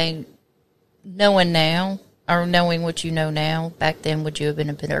you say, knowing now, or knowing what you know now, back then, would you have been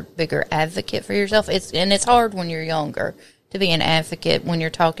a bigger advocate for yourself? It's hard when you're younger to be an advocate when you're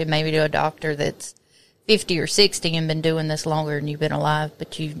talking maybe to a doctor that's 50 or 60 and been doing this longer than you've been alive,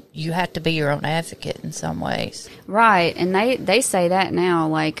 but you have to be your own advocate in some ways. Right, and they say that now,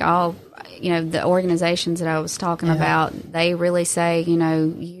 like all, you know, the organizations that I was talking about, they really say, you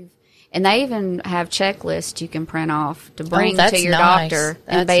know, and they even have checklists you can print off to bring to your doctor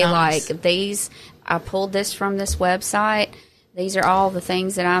and be like, I pulled this from this website. These are all the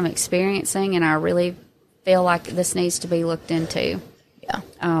things that I'm experiencing, and I really feel like this needs to be looked into.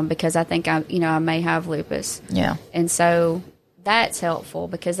 Yeah. Because I think I may have lupus. Yeah. And so that's helpful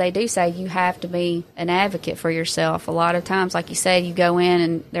because they do say you have to be an advocate for yourself. A lot of times, like you said, you go in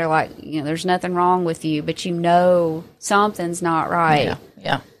and they're like, you know, there's nothing wrong with you, but you know something's not right. Yeah.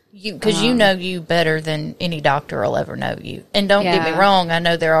 Yeah. Because you know you better than any doctor will ever know you. And don't get me wrong, I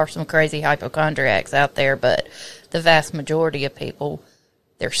know there are some crazy hypochondriacs out there, but the vast majority of people,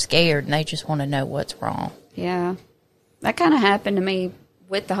 they're scared and they just want to know what's wrong. Yeah. That kind of happened to me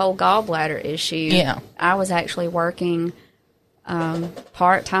with the whole gallbladder issue. Yeah. I was actually working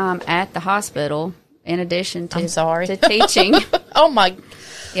part-time at the hospital in addition to teaching. Oh, my.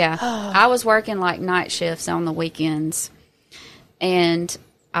 Yeah. I was working like night shifts on the weekends. And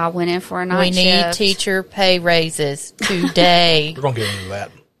I went in for a night shift. We need teacher pay raises today. We're going to get into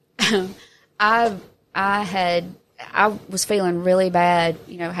that. I was feeling really bad,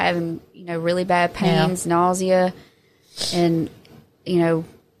 you know, having, you know, really bad pains, nausea. And, you know,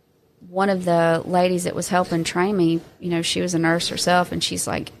 one of the ladies that was helping train me, you know, she was a nurse herself, and she's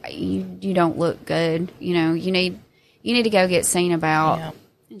like, you don't look good. You know, you need to go get seen about. Yeah.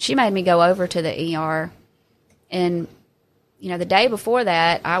 And she made me go over to the ER. And, you know, the day before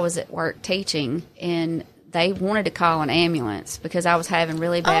that, I was at work teaching, and they wanted to call an ambulance because I was having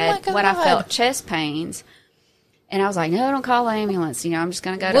really bad, what I felt, chest pains. And I was like, no, don't call the ambulance. You know, I'm just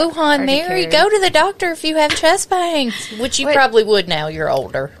going to go to Wuhan, Mary, go to the doctor if you have chest pains, which you probably would now. You're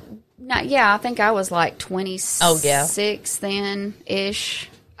older. Yeah, I think I was like 26 then-ish.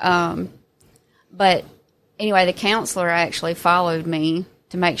 But anyway, the counselor actually followed me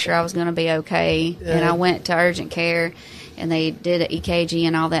to make sure I was going to be okay. Yeah. And I went to urgent care, and they did an EKG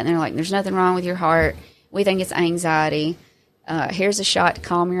and all that. And they're like, there's nothing wrong with your heart. We think it's anxiety. Here's a shot to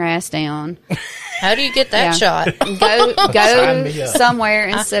calm your ass down. How do you get that shot? Go somewhere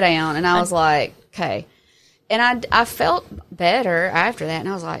and sit down. And I was like, okay. And I felt better after that. And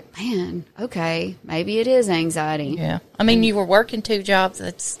I was like, man, okay, maybe it is anxiety. Yeah. I mean, you were working 2 jobs.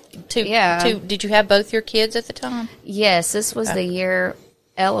 That's two. Yeah. Did you have both your kids at the time? Yes. This was the year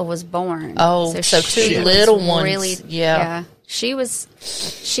Ella was born. Oh, so 2 little ones. Really, yeah. She was,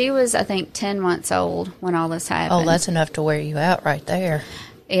 I think, 10 months old when all this happened. Oh, that's enough to wear you out right there.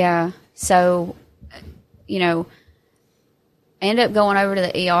 Yeah. So, you know, I ended up going over to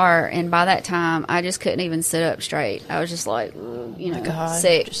the ER, and by that time, I just couldn't even sit up straight. I was just like, you know,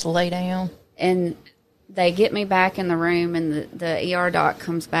 sick. Just lay down. And they get me back in the room, and the ER doc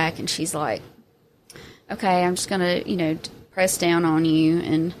comes back, and she's like, okay, I'm just going to, you know, press down on you.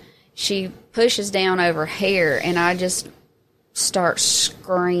 And she pushes down over here, and I just start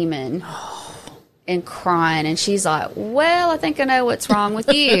screaming and crying. And she's like, well, I think I know what's wrong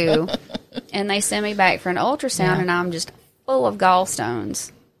with you. And they send me back for an ultrasound, and I'm just full of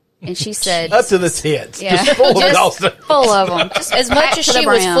gallstones. And she said, Up to the tits. Yeah. Just full of gallstones. full of them. Just As much as she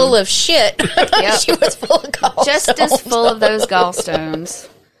was full of shit, she was full of gallstones. just as full of those gallstones.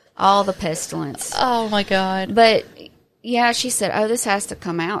 All the pestilence. Oh, my God. But, yeah, she said, oh, this has to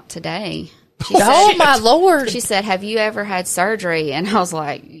come out today. Oh, my Lord. She said, have you ever had surgery? And I was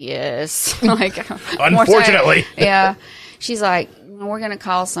like, yes. Like, Unfortunately. Yeah. She's like, we're going to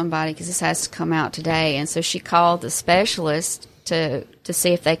call somebody because this has to come out today. And so she called the specialist to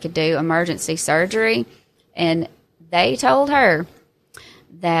see if they could do emergency surgery. And they told her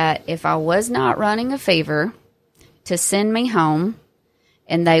that if I was not running a fever, to send me home,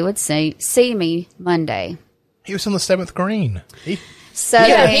 and they would see me Monday. He was on the 7th green. So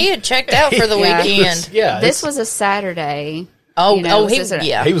Yeah, he had checked out for the Yeah. weekend. This was a Saturday. Oh, you know, he this is a-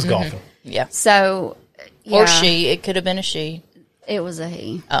 yeah. He was golfing. Yeah. So, yeah, Or she. It could have been a she. It was a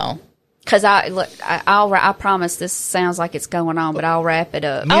he. Oh. Because I promise this sounds like it's going on, but I'll wrap it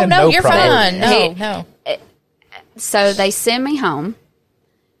up. Yeah, Oh, no, no you're problem. fine. No, He- no. So they send me home.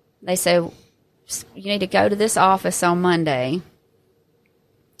 They say, you need to go to this office on Monday,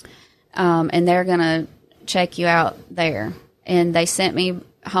 and they're going to check you out there. And they sent me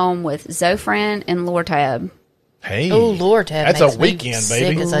home with Zofran and Lortab. Hey. Oh, Lord, That's makes a me weekend, sick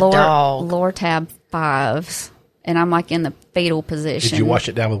baby. as a dog. Lortab 5s. And I'm like in the fetal position. Did you wash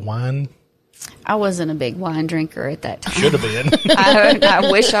it down with wine? I wasn't a big wine drinker at that time. Should have been. I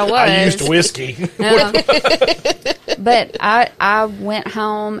wish I was. I used whiskey. But I went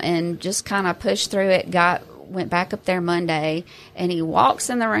home and just kind of pushed through it, went back up there Monday, and he walks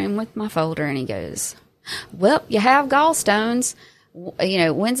in the room with my folder and he goes, well, you have gallstones. You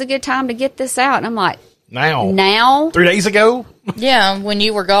know, when's a good time to get this out? And I'm like, now? 3 days ago? Yeah, when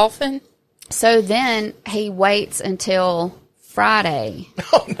you were golfing. So then he waits until Friday.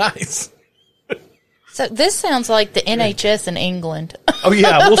 Oh, nice. So this sounds like the NHS in England. Oh,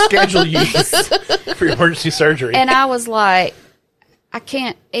 yeah. We'll schedule you for your emergency surgery. And I was like, I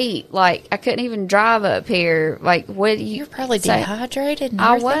can't eat. Like, I couldn't even drive up here. Like, what do you You're probably say? dehydrated and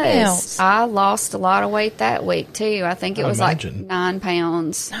I everything was. else. I lost a lot of weight that week, too. I think it was imagine. like 9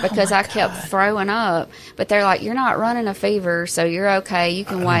 pounds Oh, because my I kept God. throwing up. But they're like, you're not running a fever, so you're okay. You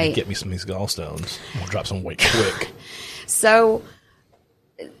can I need to wait. get me some of these gallstones. I'm going to drop some weight quick. So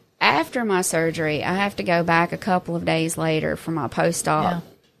after my surgery, I have to go back a couple of days later for my post-op. Yeah.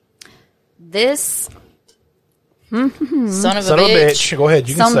 This Son of a Son of a bitch. bitch. Go ahead.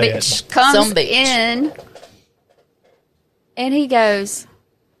 You can some say bitch it. comes Some bitch. in and he goes,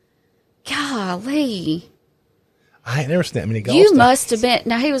 golly, I ain't never seen that many gallstones. you must have been.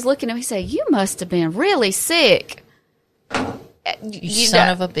 Now he was looking at me. He said, "You must have been really sick." You son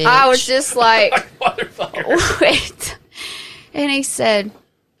of a bitch. I was just like, Motherfucker. "Wait," and he said.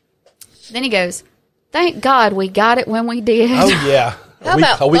 Then he goes, "Thank God we got it when we did." Oh, yeah. How A week,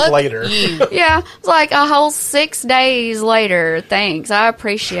 about a week fuck later. you? Yeah, it's like a whole 6 days later. Thanks, I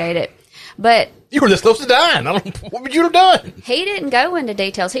appreciate it. But You were this close to dying. What would you have done? he didn't go into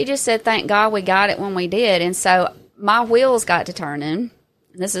details. He just said, "Thank God we got it when we did." And so my wheels got to turning.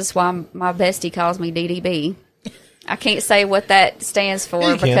 This is why my bestie calls me DDB. I can't say what that stands for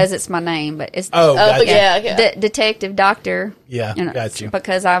You can. because it's my name, but it's Oh, gotcha. yeah. Detective Doctor. Yeah, You know, got you.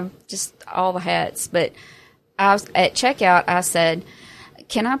 Because I'm just all the hats. But I was at checkout. I said,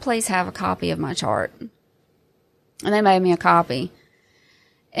 "Can I please have a copy of my chart?" And they made me a copy.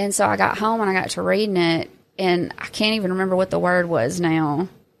 And so I got home and I got to reading it, and I can't even remember what the word was now.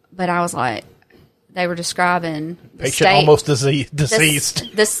 But I was like, they were describing the Patient state, almost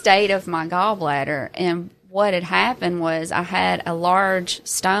deceased. the state of my gallbladder. And what had happened was I had a large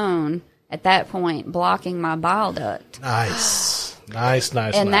stone at that point blocking my bile duct. Nice. Nice.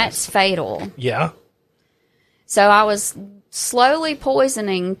 And that's fatal. Yeah. So I was slowly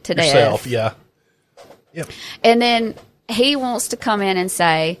poisoning to Yourself. death. Yeah. Yep. And then he wants to come in and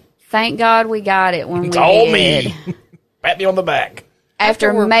say, "Thank God we got it when we It's all did." me. Pat me on the back.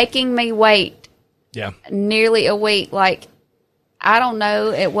 After making me wait Yeah. nearly a week, like, I don't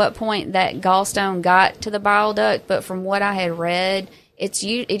know at what point that gallstone got to the bile duct, but from what I had read, it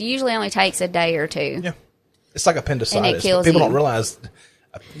usually only takes a day or two. Yeah. It's like appendicitis. And it kills People you. don't realize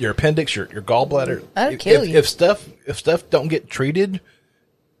your appendix, your gallbladder. That'll kill you. If stuff don't get treated,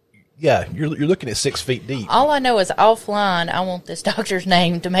 yeah, you're looking at 6 feet deep. All I know is offline, I want this doctor's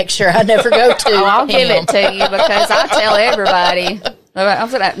name to make sure I never go to Oh, I'll give him. it to you because I tell everybody. I'm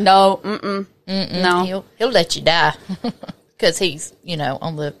gonna, no, no. He'll let you die because he's,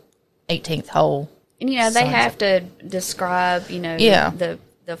 on the 18th hole. And, they have to describe, Yeah. the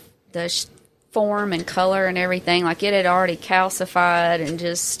form and color and everything. Like, it had already calcified and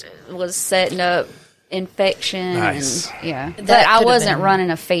just was setting up infection. Nice. And, yeah. But That I could've wasn't been- running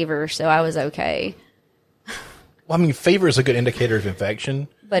a fever, so I was okay. Well, I mean, fever is a good indicator of infection.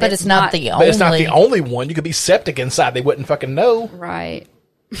 But it's not the But only. it's not the only one. You could be septic inside. They wouldn't fucking know. Right.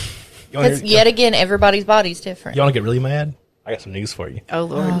 You wanna, Because yet again, everybody's body's different. you want to get really mad? I got some news for you. Oh,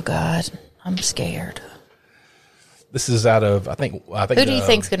 Lord. Oh God, I'm scared. This is out of, I think. Who do you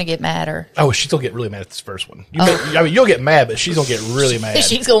think's going to get madder? Oh, she's going to get really mad at this first one. I mean, you'll get mad, but she's going to get really mad.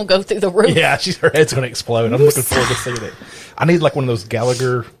 She's going to go through the roof. Yeah, her head's going to explode. I'm looking forward to seeing it. I need like one of those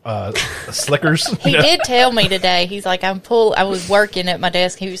Gallagher slickers. He did tell me today. He's like, I was working at my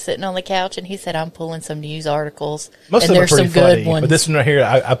desk. He was sitting on the couch, and he said, I'm pulling some news articles. Most and of them are there's pretty some funny, good ones. but this one right here,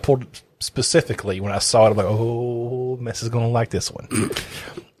 I pulled specifically when I saw it. I'm like, oh, Mess is going to like this one.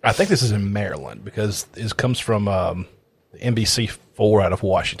 I think this is in Maryland because it comes from NBC4 out of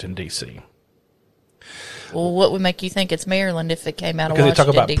Washington, D.C. Well, what would make you think it's Maryland if it came out of Because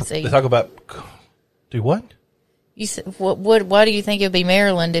Washington, D.C.? they talk about do what? You said, why do you think it would be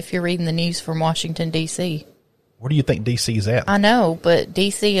Maryland if you're reading the news from Washington, D.C.? Where do you think D.C.'s at? I know, but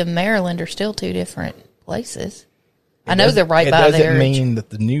D.C. and Maryland are still two different places. I know they're right by there. It doesn't mean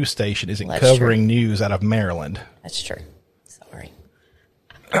that the news station isn't That's covering news out of Maryland. That's true. Sorry.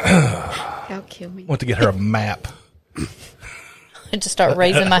 Y'all kill me. Want to get her a map. I just start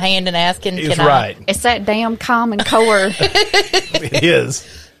raising my hand and asking, It's can right. It's that damn Common Core. It is.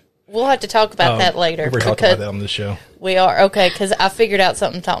 We'll have to talk about that later. We're talking about that on the show. We are. Okay, because I figured out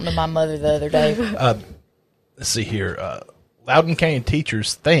something talking to my mother the other day. Let's see here. Loudoun County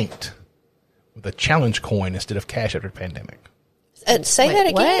teachers thanked with a challenge coin instead of cash after the pandemic. Say that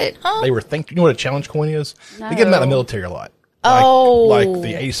again. what? Huh? They were thanked. You know what a challenge coin is? They give them out in the military a lot. Oh. Like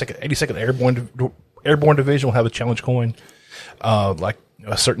the 82nd Airborne Division will have a challenge coin. Like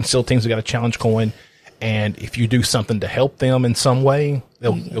certain SEAL teams have got a challenge coin. And if you do something to help them in some way,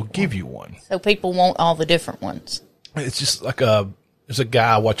 they'll give you one. So people want all the different ones. It's just like there's a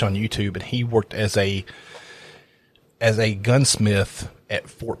guy I watch on YouTube, and he worked as a gunsmith at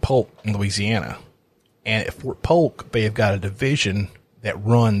Fort Polk in Louisiana. And at Fort Polk, they have got a division that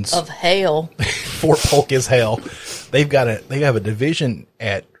runs Of hell. Fort Polk is hell. They have a division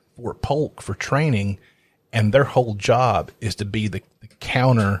at Fort Polk for training, and their whole job is to be the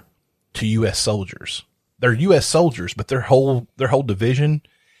counter to U.S. soldiers. They're U.S. soldiers, but their whole division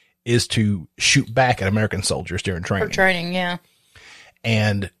is to shoot back at American soldiers during training. For training, yeah.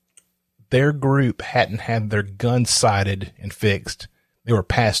 And their group hadn't had their guns sighted and fixed. They were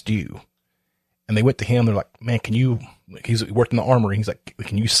past due. And they went to him. They're like, man, he's worked in the armory. He's like,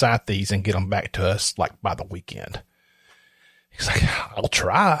 can you sight these and get them back to us like by the weekend? He's like, I'll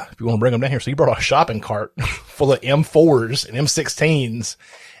try if you want to bring them down here. So he brought a shopping cart full of M4s and M16s,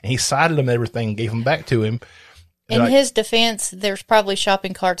 and he sighted them and everything and gave them back to him. In his defense, there's probably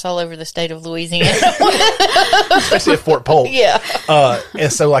shopping carts all over the state of Louisiana. Especially at Fort Polk. Yeah.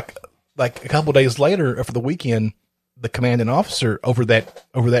 And so like a couple of days later, for the weekend, the commanding officer over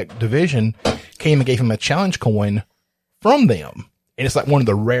that division came and gave him a challenge coin from them. And it's like one of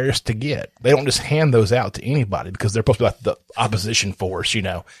the rarest to get. They don't just hand those out to anybody because they're supposed to be like the opposition force, you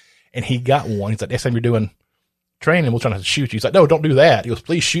know. And he got one. He's like, next time you're doing training, we'll try not to shoot you. He's like, no, don't do that. He goes,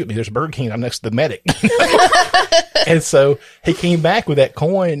 please shoot me. There's a Burger King. I'm next to the medic. And so he came back with that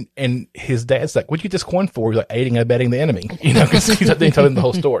coin, and his dad's like, what'd you get this coin for? He's like, aiding and abetting the enemy, you know, because they didn't tell him the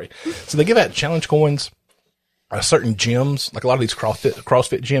whole story. So they give out challenge coins. Certain gyms, like a lot of these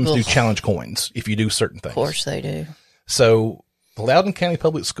CrossFit gyms, do challenge coins if you do certain things. Of course they do. So the Loudoun County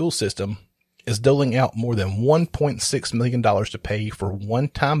Public School System is doling out more than $1.6 million to pay for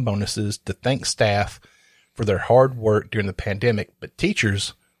one-time bonuses to thank staff for their hard work during the pandemic, but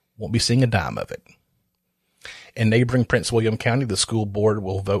teachers won't be seeing a dime of it. In neighboring Prince William County, the school board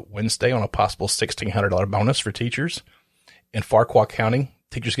will vote Wednesday on a possible $1,600 bonus for teachers. In Farquhar County,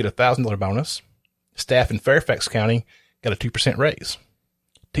 teachers get a $1,000 bonus. Staff in Fairfax County got a 2% raise.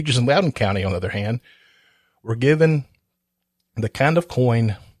 Teachers in Loudoun County, on the other hand, were given the kind of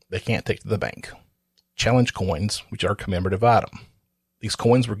coin they can't take to the bank. Challenge coins, which are a commemorative item. These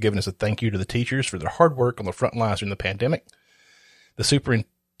coins were given as a thank you to the teachers for their hard work on the front lines during the pandemic. The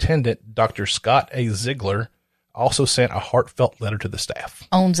superintendent, Dr. Scott A. Ziegler, also sent a heartfelt letter to the staff.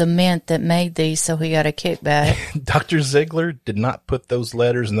 Owns a mint that made these, so he got a kickback. Dr. Ziegler did not put those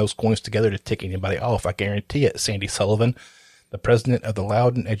letters and those coins together to tick anybody off. I guarantee it, Sandy Sullivan, the president of the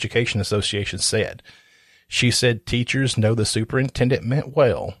Loudoun Education Association, said. She said teachers know the superintendent meant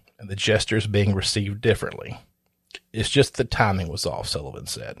well, and the gesture is being received differently. It's just the timing was off, Sullivan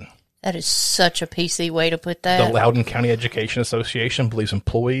said. That is such a PC way to put that. The Loudoun County Education Association believes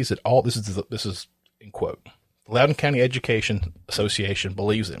employees at all, this is in quote, the The Loudoun County Education Association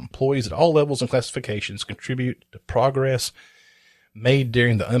believes that employees at all levels and classifications contribute to progress made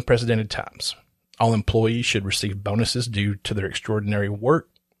during the unprecedented times. All employees should receive bonuses due to their extraordinary work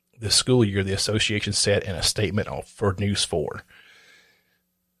this school year, the association said in a statement for News 4.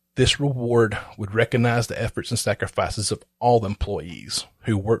 This reward would recognize the efforts and sacrifices of all employees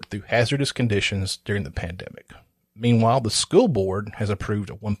who worked through hazardous conditions during the pandemic. Meanwhile, the school board has approved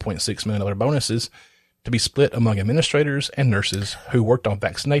 $1.6 million bonuses to be split among administrators and nurses who worked on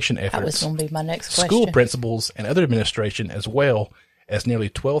vaccination efforts. That was going to be my next question. School principals and other administration, as well as nearly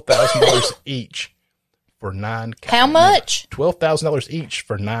 $12,000 each for 9 cabinet How much? $12,000 each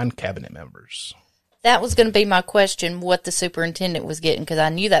for 9 cabinet members. That was going to be my question, what the superintendent was getting, because I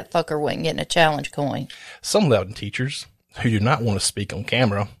knew that fucker wasn't getting a challenge coin. Some Loudoun teachers who do not want to speak on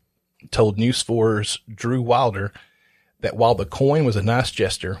camera told News 4's Drew Wilder that while the coin was a nice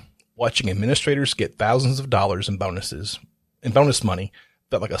gesture, watching administrators get thousands of dollars in bonus money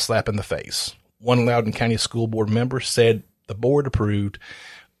felt like a slap in the face. One Loudoun County School Board member said the board approved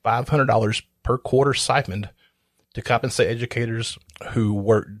 $500 per quarter stipend to compensate educators who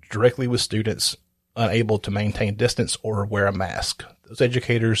work directly with students unable to maintain distance or wear a mask. Those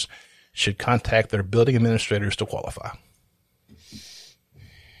educators should contact their building administrators to qualify.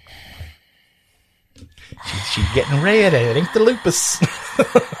 She's getting red. It ain't the lupus.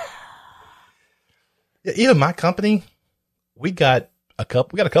 Yeah, even my company, we got a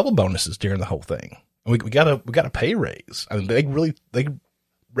couple bonuses during the whole thing. We got a pay raise. I mean, they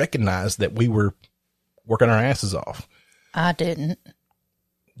recognized that we were working our asses off. I didn't.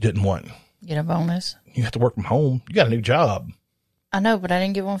 Didn't what? Get a bonus. You have to work from home. You got a new job. I know, but I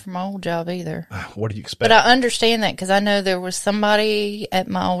didn't get one from my old job either. What do you expect? But I understand that because I know there was somebody at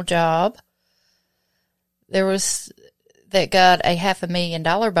my old job. That got a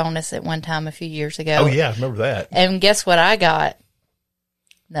 $500,000 bonus at one time a few years ago. Oh yeah, I remember that. And guess what I got?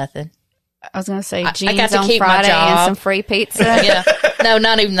 Nothing. I was going to say I jeans got to on keep my Friday and job. some free pizza. Yeah. No,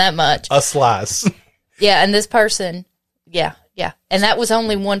 not even that much. A slice. Yeah, and this person, yeah. And that was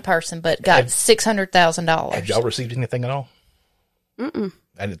only one person, but got $600,000. Have y'all received anything at all? Mm-mm.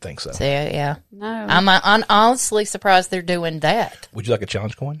 I didn't think so. So, yeah. No. I'm honestly surprised they're doing that. Would you like a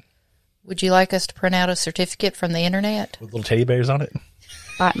challenge coin? Would you like us to print out a certificate from the internet? With little teddy bears on it?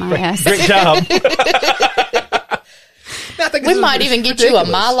 Bite my ass. Great job. We might even get you a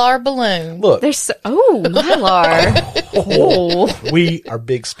Mylar balloon. Look. Mylar. Oh. We are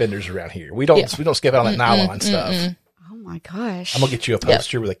big spenders around here. We don't skip out on that nylon stuff. Oh my gosh. I'm gonna get you a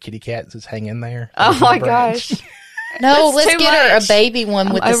poster with a kitty cat that says hang in there. Oh my gosh. No, That's let's too get her a much. baby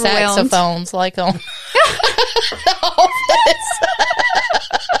one with I'm the overwhelmed. saxophones like on the office.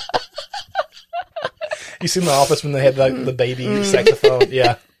 You seen The Office when they had the baby saxophone?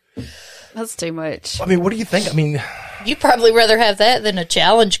 Yeah. That's too much. I mean, what do you think? I mean, You'd probably rather have that than a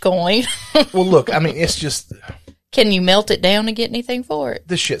challenge coin. well, look, I mean, it's just, Can you melt it down and get anything for it?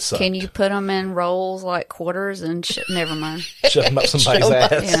 this shit sucks. Can you put them in rolls like quarters and never mind. shove them up somebody's Shove 'em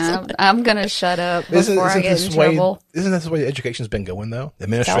up. ass? Yeah, I'm going to shut up before I get in trouble. Isn't that the way education's been going, though? The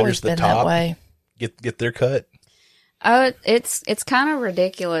It's always administrators at the been that top way. get their cut. Oh, it's kind of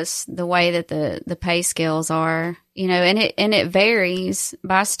ridiculous the way that the pay scales are, and it varies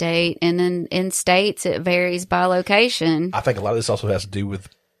by state, and then in states it varies by location. I think a lot of this also has to do with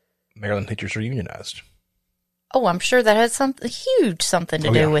Maryland teachers are unionized. Oh, I'm sure that has something to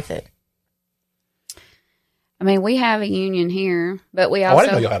do with it. I mean, we have a union here, but we I also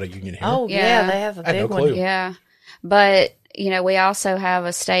didn't know y'all had a union here. Oh, Yeah. yeah, they have a I had big no one. clue. yeah, but we also have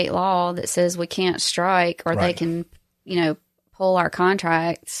a state law that says we can't strike, or they Right. can, pull our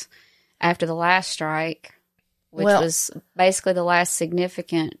contracts after the last strike, which was basically the last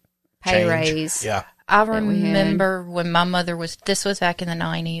significant pay Change. raise. Yeah. I we had. remember when my mother this was back in the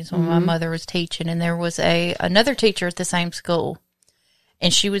 90s when my mother was teaching, and there was another teacher at the same school,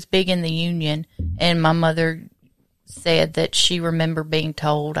 and she was big in the union, and my mother said that she remembered being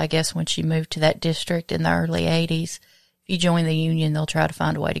told, I guess when she moved to that district in the early 80s, if you join the union, they'll try to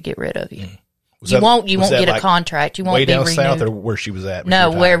find a way to get rid of you. You won't get a contract. You won't way be down renewed. south or where she was at?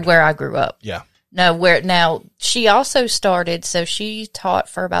 No, where I grew up. Yeah. No, now she also started, so she taught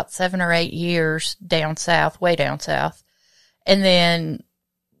for about 7 or 8 years down south, way down south. And then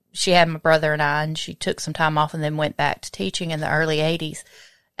she had my brother and I, and she took some time off and then went back to teaching in the early 80s.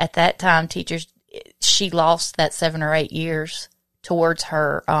 At that time, she lost that 7 or 8 years towards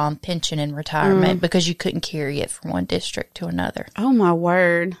her pension and retirement because you couldn't carry it from one district to another. Oh my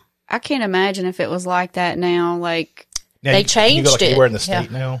word! I can't imagine if it was like that now. Like, Now, They you go changed like it. anywhere in the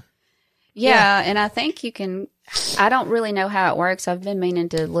state now. yeah, and I think you can I don't really know how it works. I've been meaning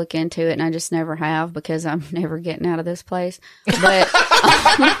to look into it, and I just never have because I'm never getting out of this place. But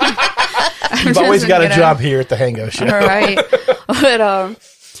you've always got a job here at the Hango Show. Right. But,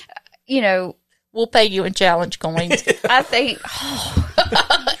 we'll pay you in challenge coins. I think,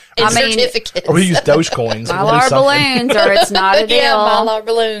 certificates. Or we use Dogecoins. Mylar balloons, or it's not a deal. Yeah, Mylar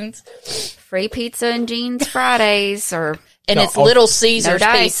balloons. Free pizza and jeans Fridays, or... And it's Little Caesar's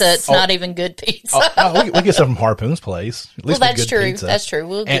no pizza. It's not even good pizza. We get some from Harpoon's place. At least that's true. Pizza. That's true.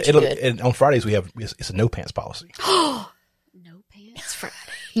 We'll get you good. And on Fridays it's a no pants policy. No pants Friday.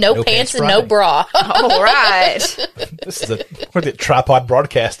 No pants and no bra. All right. This is we're the tripod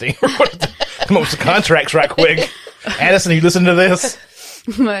broadcasting. Come up with the contracts right quick. Addison, you listen to this?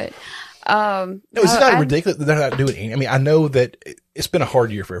 But no, it's not ridiculous that they're not doing anything. I mean, I know that it's been a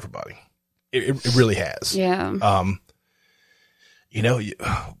hard year for everybody. It really has. Yeah. We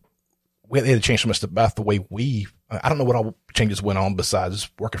had to change so much about the way I don't know what all changes went on besides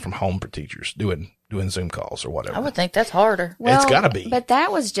working from home for teachers, doing Zoom calls or whatever. I would think that's harder. Well, it's got to be. But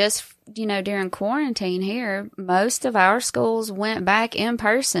that was just, during quarantine here, most of our schools went back in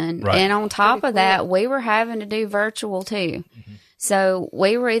person. Right. And on top of that, we were having to do virtual too. Mm-hmm. So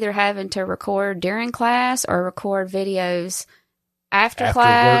we were either having to record during class or record videos after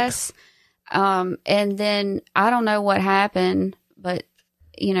class. And then I don't know what happened, but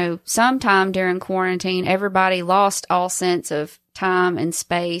sometime during quarantine, everybody lost all sense of time and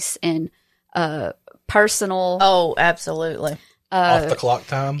space and personal. Oh, absolutely. Off the clock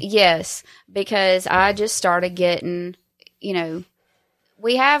time? Yes, because I just started getting,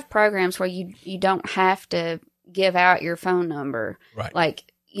 we have programs where you don't have to give out your phone number. Right. Like,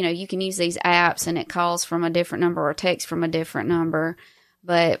 you can use these apps and it calls from a different number or texts from a different number.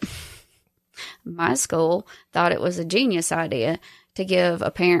 But my school thought it was a genius idea to give a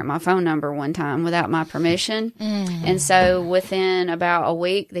parent my phone number one time without my permission. Mm. And so within about a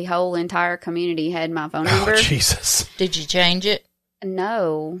week, the whole entire community had my phone number. Oh, Jesus. Did you change it?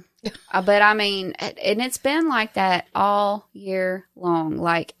 No. But I mean, and it's been like that all year long.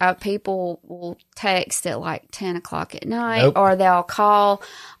 Like people will text at like 10 o'clock at night, or they'll call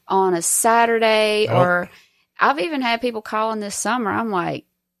on a Saturday, or I've even had people calling this summer. I'm like,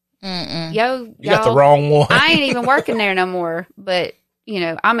 yo, you got the wrong one. I ain't even working there no more. But,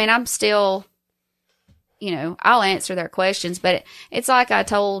 I'm still, I'll answer their questions. But it's like I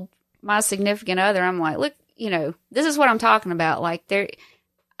told my significant other, I'm like, look, this is what I'm talking about. Like,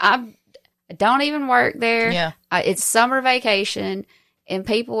 I don't even work there. Yeah. It's summer vacation, and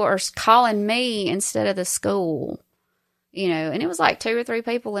people are calling me instead of the school. And it was like 2 or 3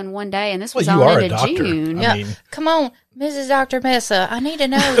 people in one day, and this was on into June. I mean, come on, Mrs. Dr. Messa, I need to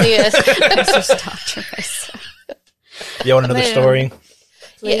know this. Mrs. Dr. Messa. You want another story?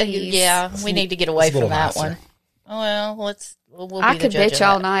 Yeah, we need to get away from that one. Oh, well, we'll I could bitch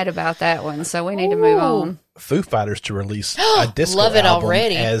all night about that one, so we need to move on. Foo Fighters to release a disco Love it album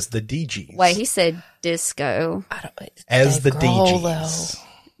already. as the DGs. Wait, he said disco. As Dave the Grohl, DGs.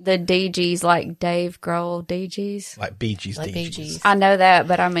 The DGs, like Dave Grohl DGs? Like Bee Gees Like Bee DGs. Gees. I know that,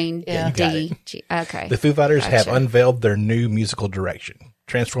 but I mean DG. Okay. The Foo Fighters have unveiled their new musical direction,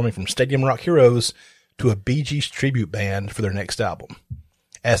 transforming from stadium rock heroes to a Bee Gees tribute band for their next album.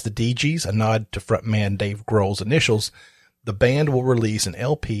 As the DGs, a nod to frontman Dave Grohl's initials, the band will release an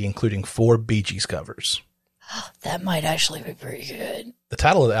LP including 4 Bee Gees covers. That might actually be pretty good. The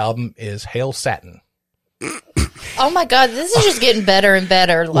title of the album is Hail Satin. Oh my God, this is just getting better and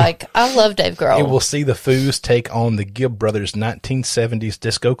better. Like, I love Dave Grohl. It will see the Foos take on the Gibb Brothers' 1970s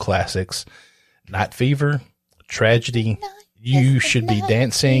disco classics, Night Fever, Tragedy, You Should Be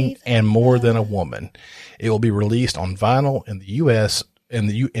Dancing, and More Than a Woman. It will be released on vinyl in the U.S. in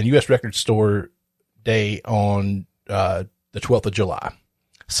U.S. Record Store Day on the 12th of July.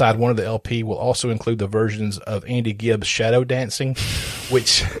 Side 1 of the LP will also include the versions of Andy Gibb's Shadow Dancing,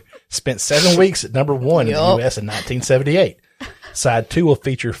 which spent 7 weeks at number 1 in the U.S. in 1978. Side 2 will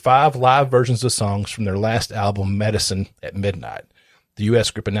feature 5 live versions of songs from their last album, Medicine at Midnight. The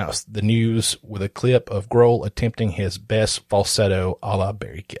U.S. group announced the news with a clip of Grohl attempting his best falsetto a la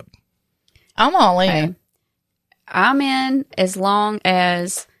Barry Gibb. I'm all in. Okay. I'm in as long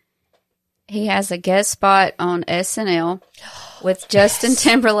as he has a guest spot on SNL with Justin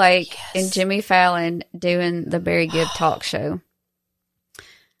Timberlake and Jimmy Fallon doing the Barry Gibb talk show.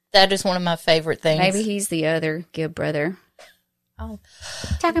 That is one of my favorite things. Maybe he's the other Gibb brother. Oh.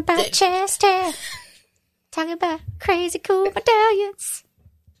 Talking about Chester. Talking about crazy cool medallions.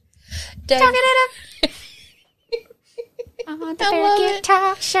 Dave. Talking it up. On the Barry Gibb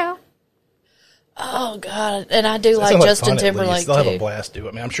talk show. Oh God! And I do That like sounds Justin fun, at least. Timberlake They'll have a too. blast to it.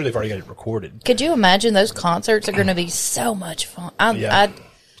 I mean, I'm sure they've already got it recorded. Could you imagine those concerts are going to be so much fun? Yeah.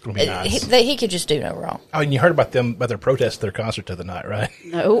 It's going to be nice. He could just do no wrong. Oh, and you heard about their protest at their concert the other night, right?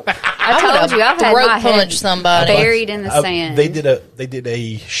 Nope. I told you I've had throat my head punch somebody. buried in the sand. They did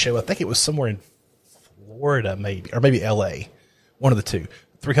a show. I think it was somewhere in Florida, maybe, or maybe L.A. One of the two.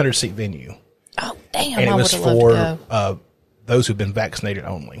 300-seat venue, Oh damn! and it I would was have loved to for go. those who've been vaccinated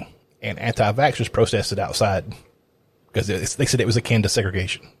only. And anti-vaxxers protested outside because they said it was akin to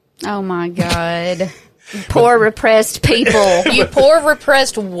segregation. Oh my God. Poor repressed people. You poor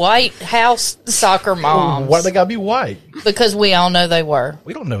repressed White House soccer moms. Why do they got to be white? Because we all know they were.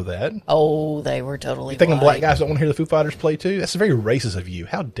 We don't know that. Oh, they were totally. You thinking white. black guys don't want to hear the Foo Fighters play too? That's very racist of you.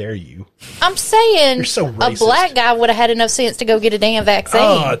 How dare you? I'm saying You're so a racist. black guy would have had enough sense to go get a damn vaccine.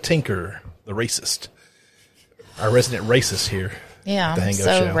 Ah, Tinker, the racist. Our resident racist here. Yeah, the I'm Hango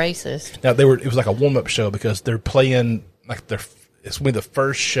so show. racist. Now it was like a warm up show because they're playing it's going to be the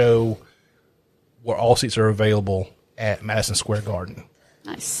first show where all seats are available at Madison Square Garden.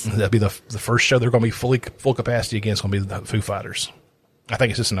 Nice. That'll be the first show they're going to be full capacity again. It's going to be the Foo Fighters. I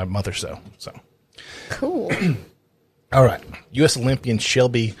think it's just in a month or so. So Cool. all right, U.S. Olympian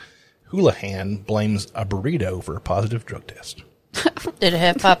Shelby Houlihan blames a burrito for a positive drug test. Did it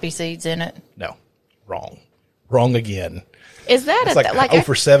have poppy seeds in it? No, wrong again. Is that It's a like, like? 0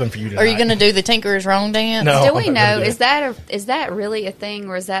 for 7 for you tonight. Are you going to do the Tinker is Wrong dance? No. do we I'm not gonna know? do Is that really a thing,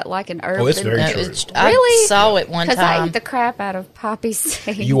 or is that like an urban? Oh, it's very No, true. I Really? saw it one Because I time. eat the crap out of poppy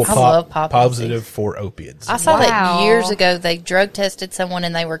seeds. You will I love pop poppy positive for opiates. I saw Wow. that years ago. They drug tested someone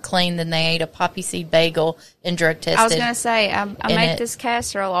and they were clean. Then they ate a poppy seed bagel and drug tested. I was going to say, I in make it. this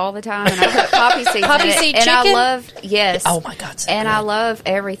casserole all the time, and I put poppy seeds Poppy in it. seed and chicken? I love, yes. Oh my God! So And good. I love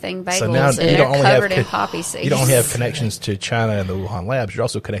everything bagels, So now and you they're don't only covered in have poppy seeds. you don't only have connections to China and the Wuhan labs. You're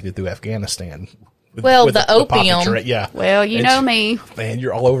also connected through Afghanistan. Well, the poppy opium. trade. Yeah. Well, you know me, Man,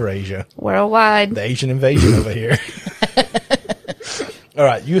 you're all over Asia. worldwide. The Asian invasion over here. All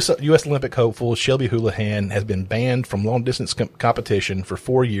right, U.S. Olympic hopeful Shelby Houlihan has been banned from long-distance competition for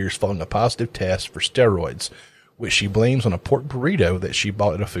 4 years following a positive test for steroids, which she blames on a pork burrito that she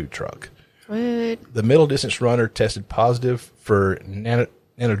bought at a food truck. Good. The middle-distance runner tested positive for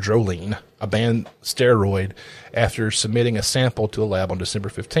nanodroline, a banned steroid, after submitting a sample to a lab on December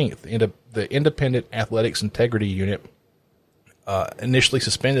 15th. The Independent Athletics Integrity Unit initially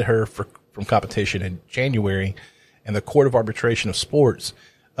suspended her from competition in January, and the Court of Arbitration of Sports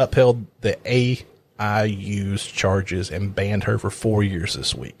upheld the AIU's charges and banned her for 4 years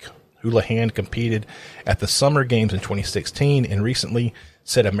this week. Houlihan competed at the Summer Games in 2016 and recently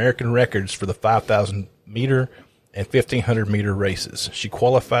set American records for the 5,000 meter and 1,500 meter races. She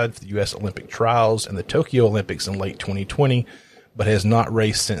qualified for the U.S. Olympic trials and the Tokyo Olympics in late 2020, but has not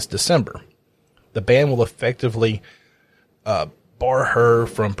raced since December. The ban will effectively bar her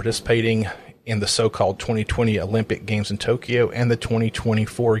from participating in the so-called 2020 Olympic Games in Tokyo and the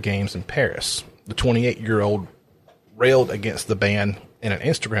 2024 Games in Paris. The 28-year-old railed against the ban in an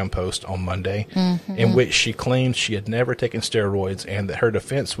Instagram post on Monday, in which she claimed she had never taken steroids and that her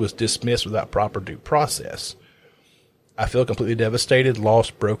defense was dismissed without proper due process. I feel completely devastated,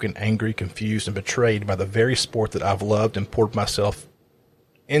 lost, broken, angry, confused, and betrayed by the very sport that I've loved and poured myself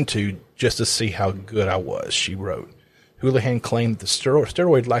into just to see how good I was, she wrote. Houlihan claimed the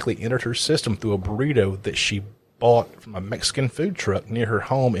steroid likely entered her system through a burrito that she bought from a Mexican food truck near her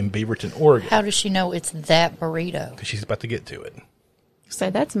home in Beaverton, Oregon. How does she know it's that burrito? Because she's about to get to it.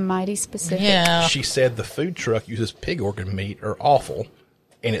 So that's mighty specific. Yeah. She said the food truck uses pig organ meat or offal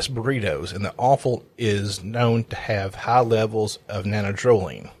in its burritos, and the offal is known to have high levels of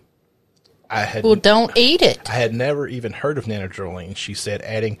nanodroline. Well, don't eat it. I had never even heard of nanodroline, she said,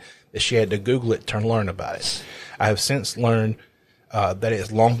 adding that she had to Google it to learn about it. I have since learned that it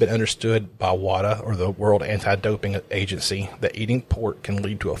has long been understood by WADA, or the World Anti-Doping Agency, that eating pork can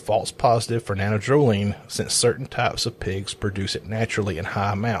lead to a false positive for nanodroline since certain types of pigs produce it naturally in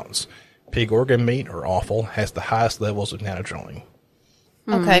high amounts. Pig organ meat, or offal, has the highest levels of nanodroline.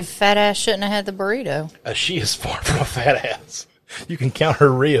 Okay, fat ass shouldn't have had the burrito. She is far from a fat ass. You can count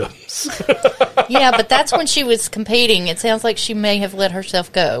her ribs. Yeah, but that's when she was competing. It sounds like she may have let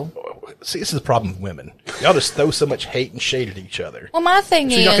herself go. See, this is the problem with women. Y'all just throw so much hate and shade at each other. Well, my thing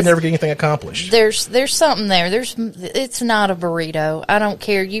So y'all can is, never get anything accomplished. there's something there. It's not a burrito. I don't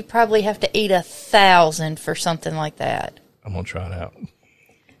care. You probably have to eat 1,000 for something like that. I'm going to try it out.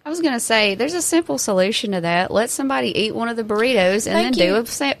 I was going to say, there's a simple solution to that. Let somebody eat one of the burritos and Thank then you.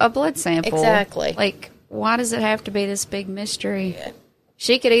 do a blood sample. Exactly. Like, why does it have to be this big mystery?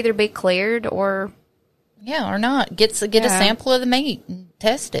 She could either be cleared or... Yeah, or not. Get a Yeah. sample of the meat and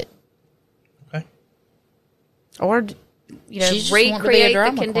test it. Okay. Or, She just wanted to be a recreate the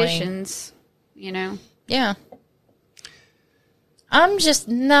drama queen. conditions, Yeah. I'm just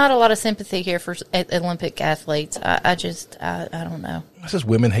not a lot of sympathy here for Olympic athletes. I don't know. This is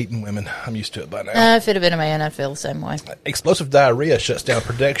women hating women. I'm used to it by now. If it had been a man, I'd feel the same way. Explosive diarrhea shuts down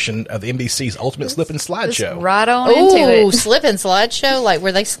production of the NBC's Ultimate Slip and Slide Just show. right on into Ooh, it. slip and slide show? Like,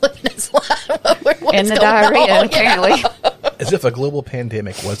 were they slipping and sliding? What's And the going diarrhea, on? apparently. As if a global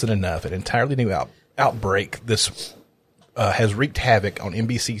pandemic wasn't enough, an entirely new outbreak has wreaked havoc on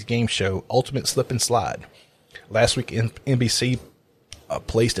NBC's game show Ultimate Slip and Slide. Last week, NBC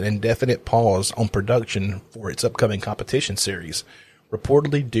placed an indefinite pause on production for its upcoming competition series,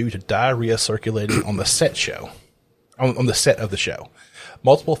 reportedly due to diarrhea circulating on the set on the set of the show.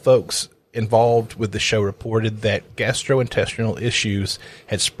 Multiple folks involved with the show reported that gastrointestinal issues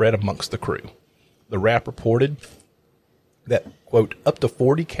had spread amongst the crew. The Wrap reported that, quote, up to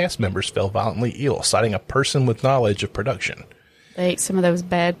 40 cast members fell violently ill, citing a person with knowledge of production. They ate some of those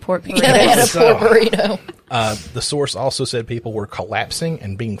bad pork burritos. Yeah, they had a poor burrito. The source also said people were collapsing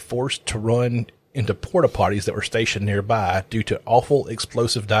and being forced to run into porta potties that were stationed nearby due to awful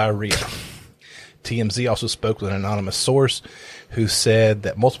explosive diarrhea. TMZ also spoke with an anonymous source who said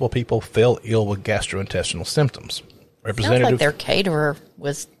that multiple people fell ill with gastrointestinal symptoms. Sounds like their caterer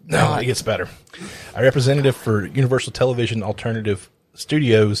was No, not. it gets better. A representative for Universal Television Alternative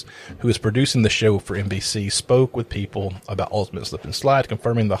Studios, who is producing the show for NBC, spoke with people about Ultimate Slip and Slide,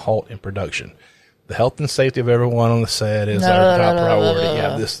 confirming the halt in production. The health and safety of everyone on the set is our top priority.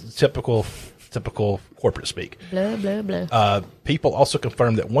 Yeah, this typical corporate speak. Blah, blah, blah. People also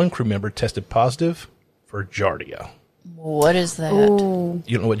confirmed that one crew member tested positive for Giardia. What is that? Ooh.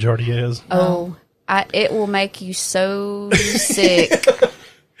 You don't know what Giardia is? Oh, it will make you so sick.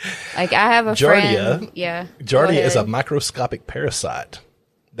 Like, I have a Giardia. friend. Yeah. Giardia is a Go ahead. microscopic parasite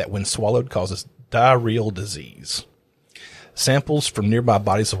that, when swallowed, causes diarrheal disease. Samples from nearby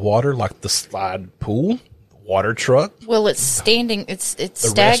bodies of water, like the slide pool, the water truck, Well, it's standing. It's the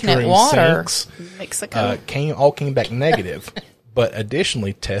stagnant restroom water. sinks, Mexico. came back negative. But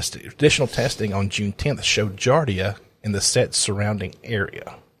additional testing on June 10th showed Giardia in the set's surrounding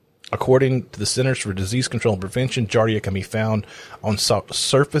area. According to the Centers for Disease Control and Prevention, Giardia can be found on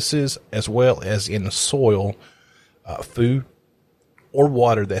surfaces as well as in soil, food, or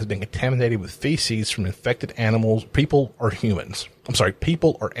water that has been contaminated with feces from infected animals, people or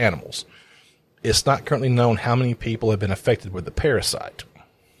animals. It's not currently known how many people have been affected with the parasite.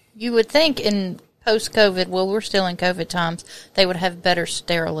 You would think in post-COVID, well, we're still in COVID times, they would have better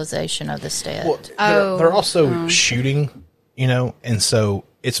sterilization of the set. Well, they're also shooting, and so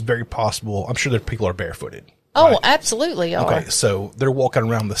it's very possible. I'm sure that people are barefooted. Oh, right? absolutely are. Okay, so they're walking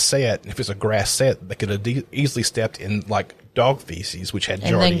around the set. If it's a grass set, they could have easily stepped in like dog feces, which had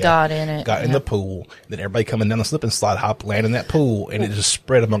Giardia. And then got in it. Got in the pool. Then everybody coming down the slip and slide, land in that pool, and it just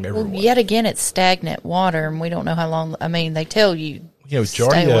spread among everyone. Well, yet again, it's stagnant water, and we don't know how long. I mean, they tell you,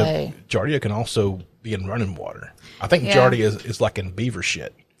 stay away. Giardia can also be in running water. I think Yeah. Giardia is like in beaver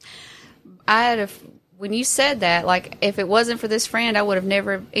shit. When you said that, like, if it wasn't for this friend, I would have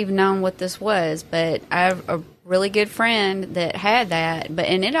never even known what this was. But I have a really good friend that had that,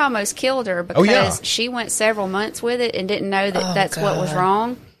 and it almost killed her because she went several months with it and didn't know that that's what was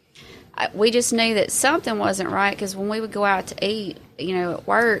wrong. We just knew that something wasn't right because when we would go out to eat, at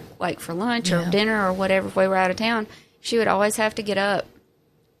work, like for lunch or dinner or whatever, if we were out of town, she would always have to get up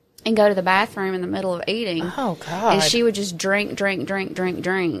and go to the bathroom in the middle of eating. Oh, God. And she would just drink.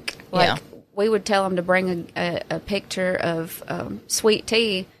 Like, we would tell them to bring a picture of sweet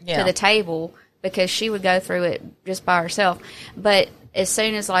tea to the table because she would go through it just by herself. But as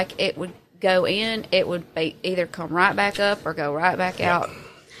soon as, like, it would go in, it would be either come right back up or go right back out.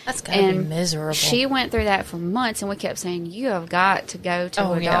 That's got to be miserable. She went through that for months, and we kept saying, you have got to go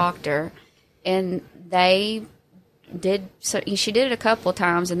to a doctor. And they did. So she did it a couple of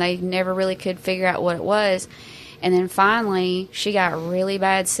times, and they never really could figure out what it was. And then finally, she got really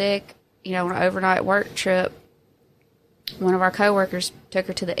bad sick. On an overnight work trip, one of our coworkers took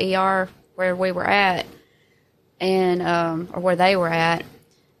her to the ER where we were at, and or where they were at,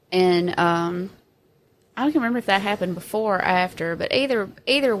 and I don't remember if that happened before or after, but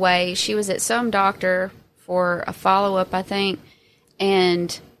either way, she was at some doctor for a follow-up, I think,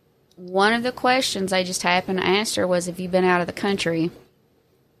 and one of the questions they just happened to ask her was, have you been out of the country?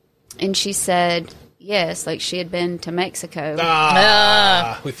 And she said yes, like she had been to Mexico.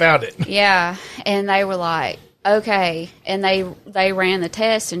 We found it. Yeah, and they were like, okay, and they ran the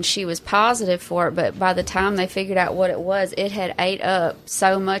test, and she was positive for it, but by the time they figured out what it was, it had ate up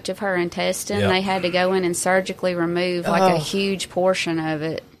so much of her intestine, they had to go in and surgically remove like a huge portion of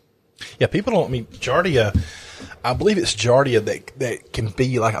it. Yeah, people don't mean Giardia. I believe it's Giardia that can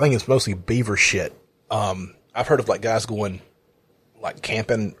be like, I think it's mostly beaver shit. I've heard of like guys going like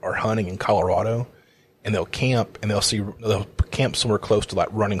camping or hunting in Colorado, and they'll camp and they'll camp somewhere close to like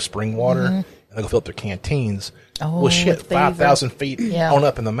running spring water, and they'll fill up their canteens. Oh, well, shit, beaver. 5,000 feet on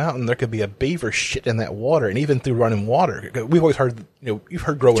up in the mountain, there could be a beaver shit in that water, and even through running water. We've always heard, you've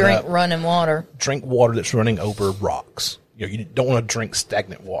heard growing up, running water. Drink water that's running over rocks. You don't want to drink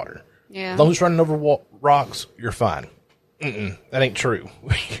stagnant water. Yeah. As long as it's running over rocks, you're fine. That ain't true.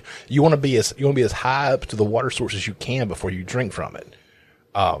 You want to be as high up to the water source as you can before you drink from it,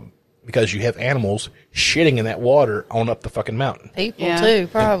 because you have animals shitting in that water on up the fucking mountain. People too,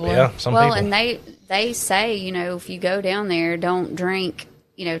 probably. Some people. And they say, if you go down there, don't drink,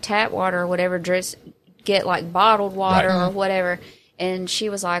 tap water or whatever. Just get like bottled water or whatever. And she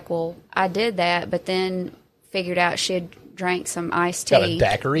was like, "Well, I did that, but then figured out she'd drank some iced tea." Got a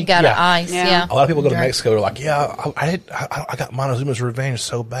daiquiri. You got to ice, Yeah. A lot of people go to Mexico. They're like, I got Montezuma's Revenge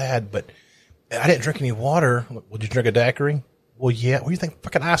so bad, but I didn't drink any water. I'm like, well, did you drink a daiquiri? Well, yeah. What do you think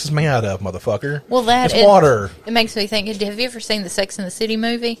fucking ice is made out of, motherfucker? Well, it's water. It makes me think. Have you ever seen the Sex and the City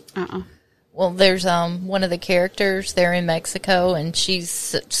movie? Uh-uh. Well, there's one of the characters there in Mexico, and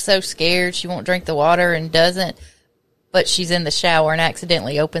she's so scared she won't drink the water and doesn't. But she's in the shower and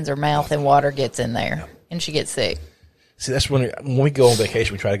accidentally opens her mouth, and water gets in there, and she gets sick. See, that's when we go on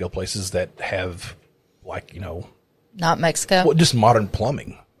vacation, we try to go places that have, like, Not Mexico. well, just modern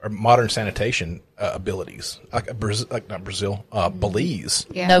plumbing or modern sanitation abilities, like not Brazil, Belize.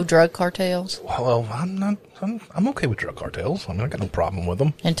 Yeah. No drug cartels Well, I'm okay with drug cartels. I mean, I got no problem with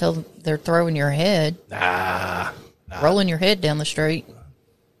them. until they're throwing your head, rolling your head down the street.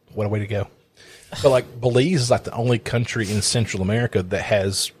 What a way to go. But like Belize is like the only country in Central America that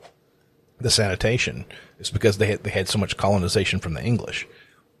has the sanitation. It's because they had so much colonization from the English.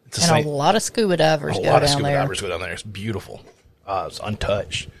 It's the And same. a lot of scuba divers A go lot of down scuba there. divers go down there. It's beautiful. It's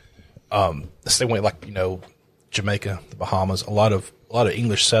untouched. The same way, like Jamaica, the Bahamas. A lot of old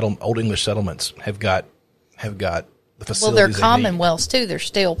English settlements have got the facilities. Well, they're they need. commonwealths too. They're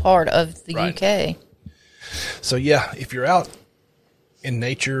still part of the Right. UK. So yeah, if you're out in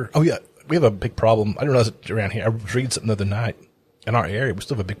nature, we have a big problem. I don't know if around here. I was reading something the other night. In our area, we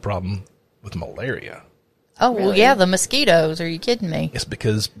still have a big problem with malaria. Oh, well, yeah, the mosquitoes. Are you kidding me? It's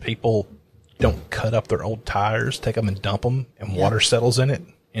because people don't cut up their old tires, take them and dump them, and water settles in it.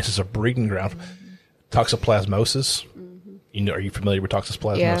 And it's just a breeding ground. Toxoplasmosis. Are you familiar with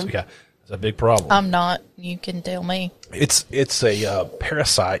toxoplasmosis? Yeah. It's a big problem. I'm not. You can tell me. It's a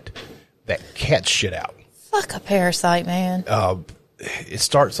parasite that cats shit out. Fuck a parasite, man. It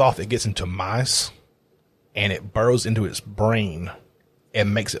starts off, it gets into mice, and it burrows into its brain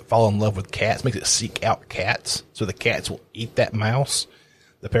and makes it fall in love with cats, makes it seek out cats, so the cats will eat that mouse.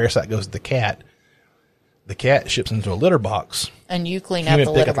 The parasite goes to the cat. The cat ships into a litter box. And you clean out the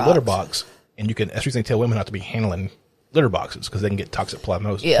pick litter up box. the litter box, and that's the reason they tell women not to be handling litter boxes, because they can get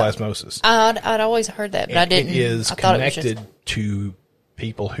toxoplasmosis. Yeah. Plasmosis. I'd always heard that, but I didn't. It is I thought it was connected just- to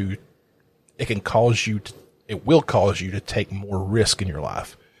people who it will cause you to take more risk in your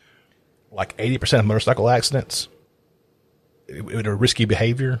life. Like 80% of motorcycle accidents, with a risky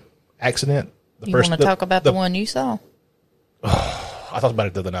behavior accident. You want to talk about the one you saw? I talked about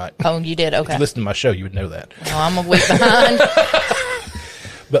it the other night. Oh, you did? Okay. If you listen to my show, you would know that. No, I'm a week behind.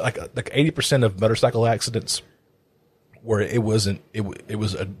 But like 80% of motorcycle accidents where it was a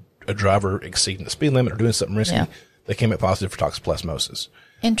driver exceeding the speed limit or doing something risky, they came up positive for toxoplasmosis.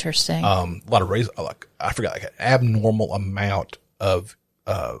 Interesting. A lot of I forgot, like an abnormal amount of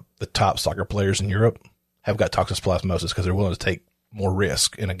the top soccer players in Europe have got toxoplasmosis because they're willing to take more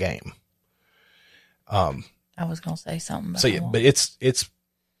risk in a game. I was going to say something. So yeah, but it's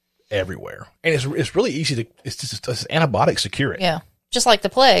everywhere, and it's really easy it's antibiotics to cure it. Yeah. Just like the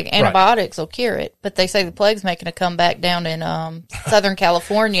plague, antibiotics will cure it. But they say the plague's making a comeback down in Southern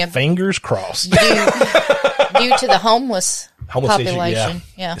California Fingers crossed. due to the homeless population. Issue,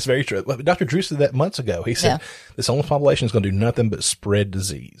 Yeah. It's very true. Dr. Drew said that months ago. He said this homeless population is going to do nothing but spread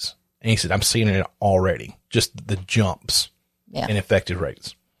disease. And he said, I'm seeing it already. Just the jumps in infected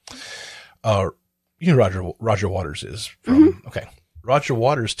rates. You know Roger Waters is from, okay. Roger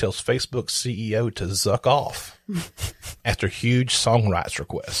Waters tells Facebook CEO to zuck off after huge song rights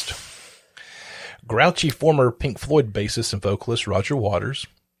request. Grouchy former Pink Floyd bassist and vocalist Roger Waters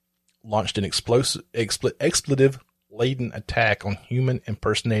launched an expletive-laden attack on human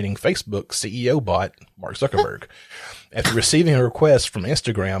impersonating Facebook CEO bot Mark Zuckerberg after receiving a request from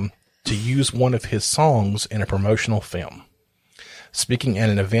Instagram to use one of his songs in a promotional film. Speaking at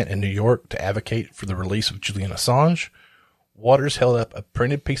an event in New York to advocate for the release of Julian Assange, Waters held up a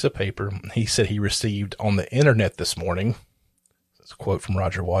printed piece of paper he said he received on the internet this morning. That's a quote from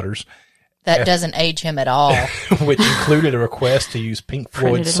Roger Waters. That doesn't age him at all. Which included a request to use Pink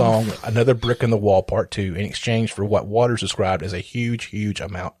Floyd's song Another Brick in the Wall Part 2 in exchange for what Waters described as a huge, huge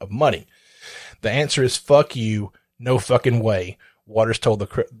amount of money. The answer is fuck you, no fucking way, Waters told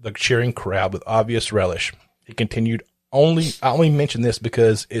the cheering crowd with obvious relish. He continued, I only mention this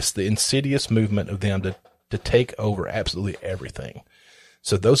because it's the insidious movement of them to take over absolutely everything.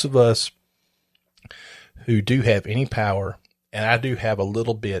 So those of us who do have any power, and I do have a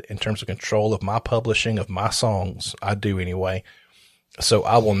little bit in terms of control of my publishing of my songs, I do anyway, so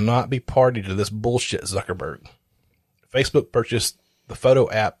I will not be party to this bullshit, Zuckerberg. Facebook purchased the photo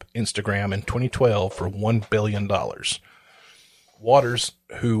app Instagram in 2012 for $1 billion. Waters,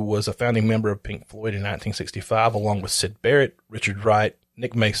 who was a founding member of Pink Floyd in 1965, along with Syd Barrett, Richard Wright,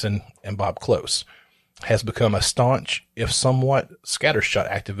 Nick Mason, and Bob Close, has become a staunch, if somewhat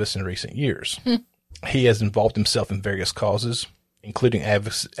scattershot activist in recent years. He has involved himself in various causes, including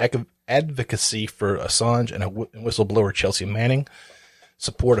advocacy for Assange and whistleblower Chelsea Manning,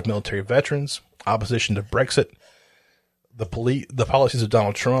 support of military veterans, opposition to Brexit, the policies of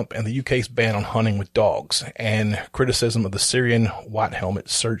Donald Trump, and the UK's ban on hunting with dogs, and criticism of the Syrian White Helmet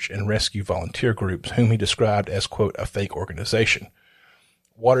search and rescue volunteer groups, whom he described as, quote, a fake organization.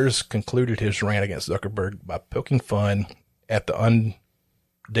 Waters concluded his rant against Zuckerberg by poking fun at the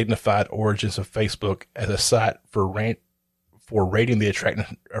undignified origins of Facebook as a site for rating the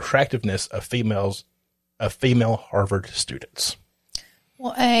attractiveness of female Harvard students.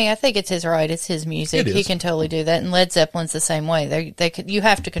 Well, hey, I think it's his right. It's his music. He can totally do that. And Led Zeppelin's the same way. You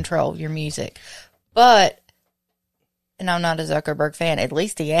have to control your music. But, and I'm not a Zuckerberg fan, at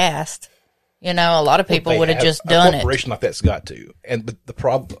least he asked. You know, a lot of people would have just done it. A corporation like that's got to. But the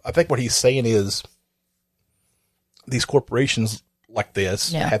problem, I think what he's saying is these corporations like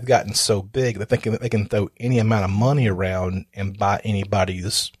this have gotten so big that they can throw any amount of money around and buy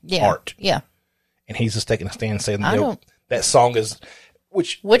anybody's art. Yeah. And he's just taking a stand saying, that song is...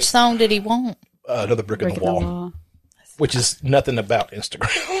 Which song did he want? Another Brick in the Wall. Which is nothing about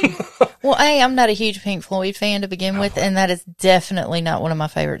Instagram. Well, I'm not a huge Pink Floyd fan to begin with, and that is definitely not one of my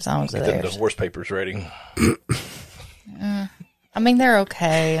favorite songs of theirs. Divorce Papers rating. I mean, they're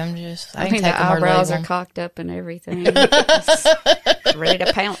okay. I think the eyebrows are cocked up and everything. Ready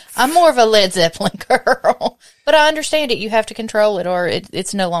to pounce. I'm more of a Led Zeppelin girl, but I understand it. You have to control it, or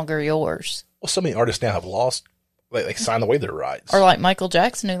it's no longer yours. Well, so many artists now have lost. They signed away their rights. Or like Michael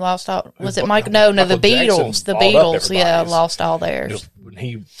Jackson, who lost all. Was it Michael? No, the Beatles. The Beatles, lost all theirs. When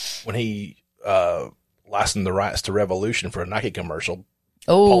he licensed the rights to Revolution for a Nike commercial,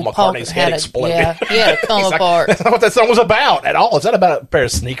 Paul McCartney's head exploded. Yeah, he had to come apart. That's not what that song was about at all. Is that about a pair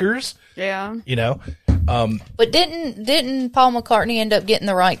of sneakers? Yeah. You know? But didn't Paul McCartney end up getting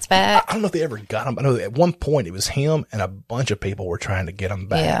the rights back? I don't know if they ever got them. I know that at one point it was him and a bunch of people were trying to get them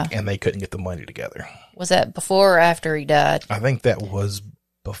back, and they couldn't get the money together. Was that before or after he died? I think that was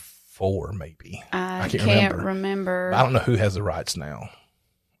before, maybe. I can't remember. I don't know who has the rights now.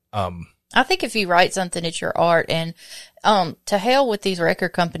 I think if you write something, it's your art, and to hell with these record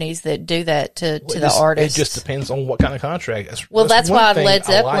companies that do that to the artists. It just depends on what kind of contract. Well, that's why Led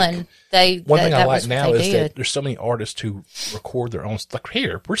Zeppelin. One thing I like now is that there's so many artists who record their own. Like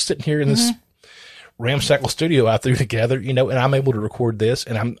here, we're sitting here in this ramshackle studio out there together, you know, and I'm able to record this,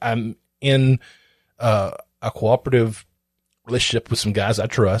 and I'm in a cooperative relationship with some guys I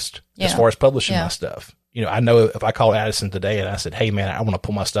trust as far as publishing my stuff. You know, I know if I call Addison today and I said, "Hey, man, I want to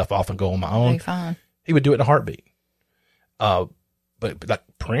pull my stuff off and go on my own," he would do it in a heartbeat. But like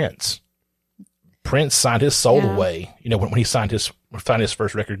Prince signed his soul away. You know, when he signed his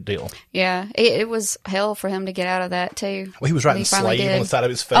first record deal. Yeah, it was hell for him to get out of that too. Well, he was writing "slave" on the side of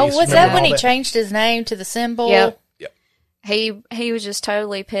his face. Oh, was that when he changed his name to the symbol? Yep. He was just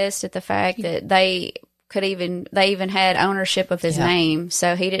totally pissed at the fact that they even had ownership of his name,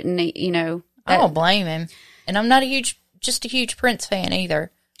 so he didn't, you know. I don't blame him, and I'm not a huge Prince fan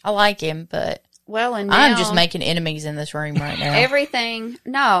either. I like him, but and now, I'm just making enemies in this room right now. Everything.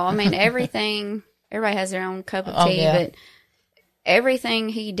 Everybody has their own cup of tea, but everything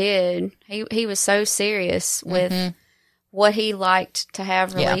he did, he was so serious with what he liked to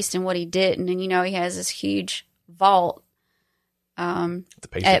have released and what he didn't, and you know he has this huge vault. At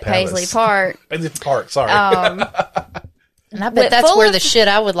Paisley Park. Paisley Park, sorry. And I bet that's where the shit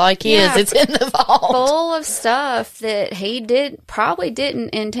I would like is. It's in the vault. Full of stuff that he probably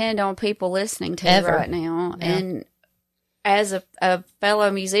didn't intend on people listening to right now. Yeah. And as a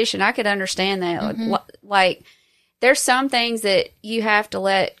fellow musician, I could understand that. Like, there's some things that you have to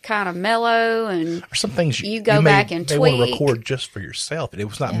let kind of mellow, and Or some things you go back and may want to tweak. record just for yourself, and it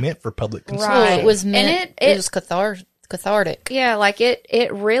was not meant for public consumption. Right. Well, it was meant. And It was cathartic. Yeah, like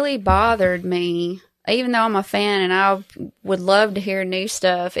it really bothered me. Even though I'm a fan and I would love to hear new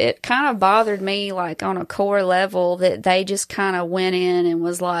stuff, it kind of bothered me, like on a core level, that they just kind of went in and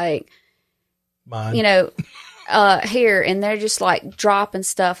was like, Mine. you know, here, and they're just like dropping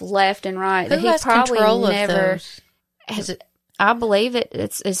stuff left and right. Who that he has probably control never. of those? Is it? I believe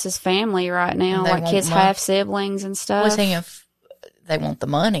it's his family right now, And they like want his money. half siblings and stuff. Was he? They want the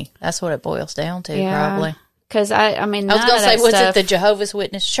money. That's what it boils down to, Yeah. probably. Because I mean, I was going to say, was it the Jehovah's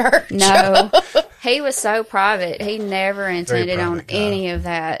Witness church? No, he was so private. He never intended on private guy. any of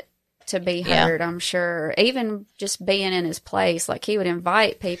that to be Yeah. heard, I'm sure. Even just being in his place, like he would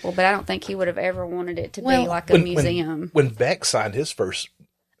invite people, but I don't think he would have ever wanted it to Well, be like a museum. When Beck signed his first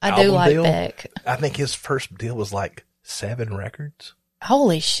I do album like deal, Beck. I think his first deal was like 7 records.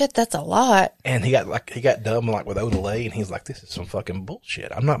 Holy shit, that's a lot. And he got dumb like with Odelay, and he's like, "This is some fucking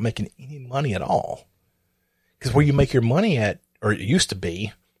bullshit. I'm not making any money at all." Because where you make your money at, or it used to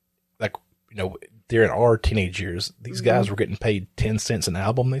be, like, you know, during our teenage years, these guys were getting paid 10 cents an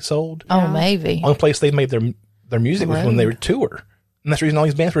album they sold. Oh, maybe. Only place they made their music was when they would tour, and that's the reason all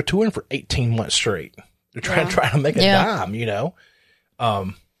these bands were touring for 18 months straight. They're trying to make a dime, you know.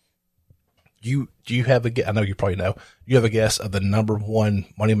 Do you have a guess? I know you probably know. You have a guess of the number one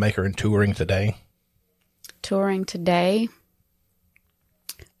moneymaker in touring today? Touring today,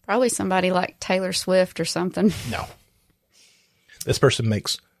 probably somebody like Taylor Swift or something. No. This person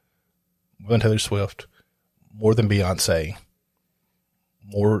makes more than Taylor Swift, more than Beyonce,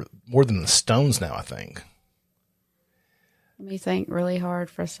 more than the Stones now, I think. Let me think really hard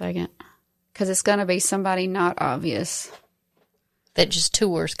for a second, because it's going to be somebody not obvious. That just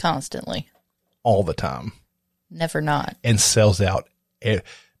tours constantly. All the time. Never not. And sells out,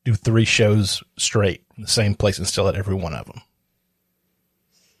 do 3 shows straight in the same place and sell at every one of them.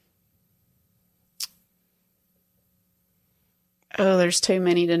 Oh, there's too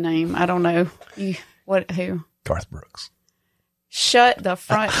many to name. I don't know. Who? Garth Brooks. Shut the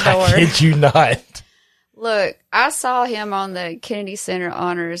front I door. kid you not. Look, I saw him on the Kennedy Center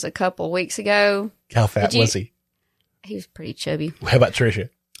Honors a couple weeks ago. How fat Did you- was he? He was pretty chubby. How about Trisha?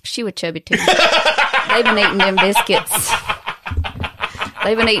 She was chubby too. They've been eating them biscuits.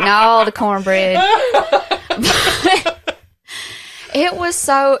 They've been eating all the cornbread. It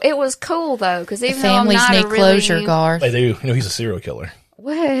was cool though, because even though I'm Families not need a really, closure, Garth. They do. You know, he's a serial killer.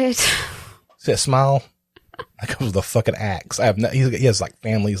 What? See that smile? That comes with a fucking axe. He has like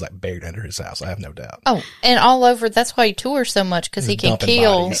families like buried under his house. I have no doubt. Oh, and all over. That's why he tours so much, because he can dumping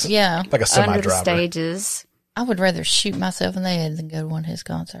kill. bodies. Yeah. Like a semi Under the driver. stages. I would rather shoot myself in the head than go to one of his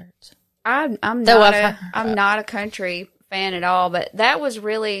concerts. I'm Though not a country fan at all, but that was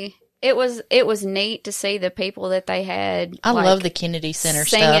really it was neat to see the people that they had. I like, love the Kennedy Center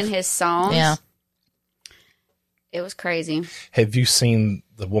singing stuff. his songs. Yeah. It was crazy. Have you seen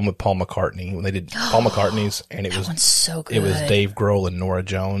the one with Paul McCartney when they did Paul McCartney's and it That was one's so good. it was Dave Grohl and Nora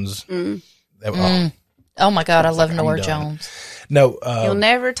Jones. That- Oh my God, I love I'm Nora done. Jones. No, You'll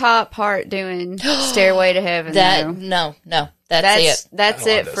never top Hart doing Stairway to Heaven. That though. no, that's it. That's I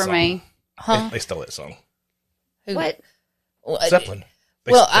don't it like that for song. me. Huh? they stole that song. Who- What? Well, Zeppelin.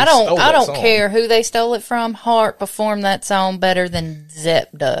 They- Well, they I stole that don't song. care who they stole it from. Hart performed that song better than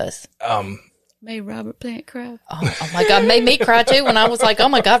Zepp does. Made Robert Plant cry. Oh my God, made me cry too when I was like, oh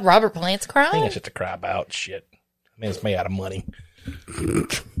my God, Robert Plant's I think crying. that's just to cry about shit. I mean, it's made out of money.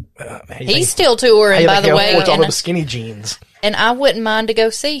 He's still touring, by the way, all and, those skinny jeans. and I wouldn't mind to go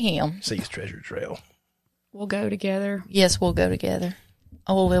see him. See his treasure trail. We'll go together. Yes, we'll go together.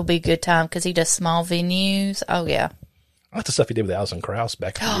 Oh, it'll be a good time because he does small venues. Oh yeah, I like the stuff he did with Alison Krauss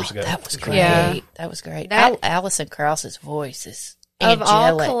back a few years ago. that was great. Yeah. That was great. That- Alison Krauss's voice is Of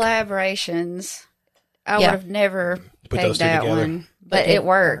all angelic. collaborations, I Yeah. would have never Put those pegged two that together. one. But it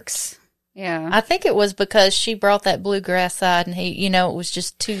works. Yeah. I think it was because she brought that bluegrass side, and he, it was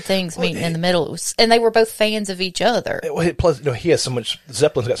just two things meeting in the middle. It was, and they were both fans of each other. Plus, he has so much.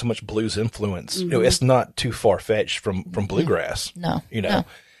 Zeppelin's got so much blues influence. It's not too far fetched from bluegrass. No,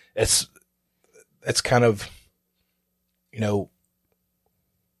 it's kind of, you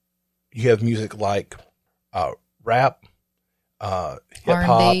have music like rap, hip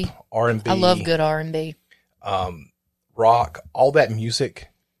R&B. hop, R&B. I love good R&B. Rock. All that music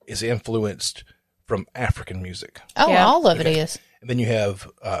is influenced from African music. Oh, Yeah. all of it is. And then you have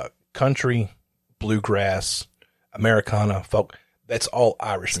country, bluegrass, Americana, folk. That's all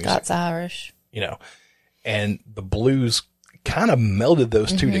Irish music. Scots Irish. And the blues kind of melded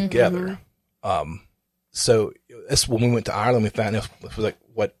those two together. So this when we went to Ireland, we found it was like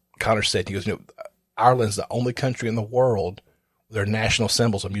what Connor said. He goes, Ireland's the only country in the world where their national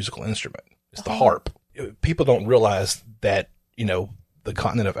symbol's a musical instrument. It's the harp. People don't realize that, the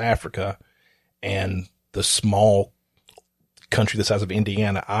continent of Africa and the small country the size of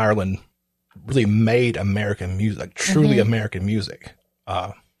Indiana, Ireland, really made American music, like truly American music.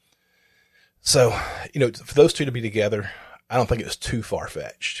 So, for those two to be together, I don't think it was too far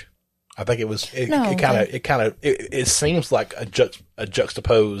fetched. I think it seems like a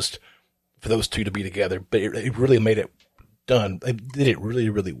juxtaposed for those two to be together, but it really made it done. They did it really,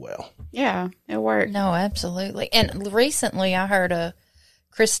 really well. Yeah, it worked. No, absolutely. And recently I heard a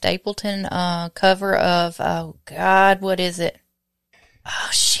Chris Stapleton cover of, oh God, what is it? Oh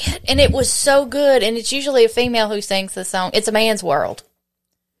shit. And it was so good. And it's usually a female who sings the song. It's A Man's World.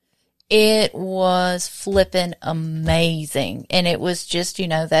 It was flipping amazing. And it was just,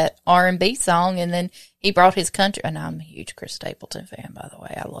 that R&B song. And then he brought his country. And I'm a huge Chris Stapleton fan, by the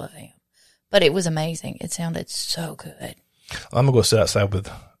way. I love him. But it was amazing. It sounded so good. I'm going to go sit outside with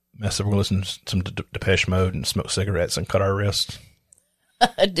Messa. We're going to listen to some Depeche Mode and smoke cigarettes and cut our wrists.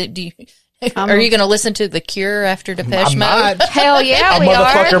 Are you going to listen to The Cure after Depeche Mode? Hell yeah, we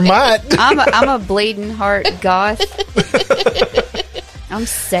motherfucker might. I'm a bleeding heart goth. I'm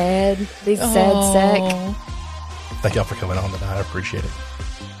sad. Big sad sack. Thank y'all for coming on tonight. I appreciate it.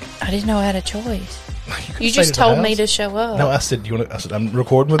 I didn't know I had a choice. You just told me to show up. No, I said I'm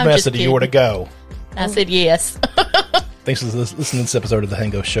recording with Messa. Do you want to go? I said yes. Thanks for listening to this episode of The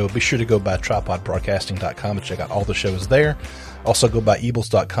Hango Show. Be sure to go by tripodbroadcasting.com and check out all the shows there. Also go by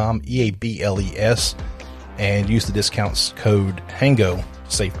eables.com, EABLES, and use the discounts code HANGO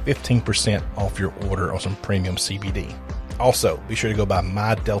to save 15% off your order on some premium CBD. Also, be sure to go by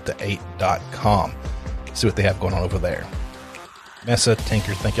mydelta8.com. See what they have going on over there. Messa,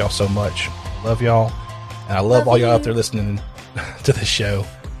 Tinker, thank y'all so much. Love y'all. And I love all y'all out there listening to the show.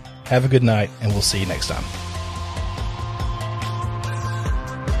 Have a good night, and we'll see you next time.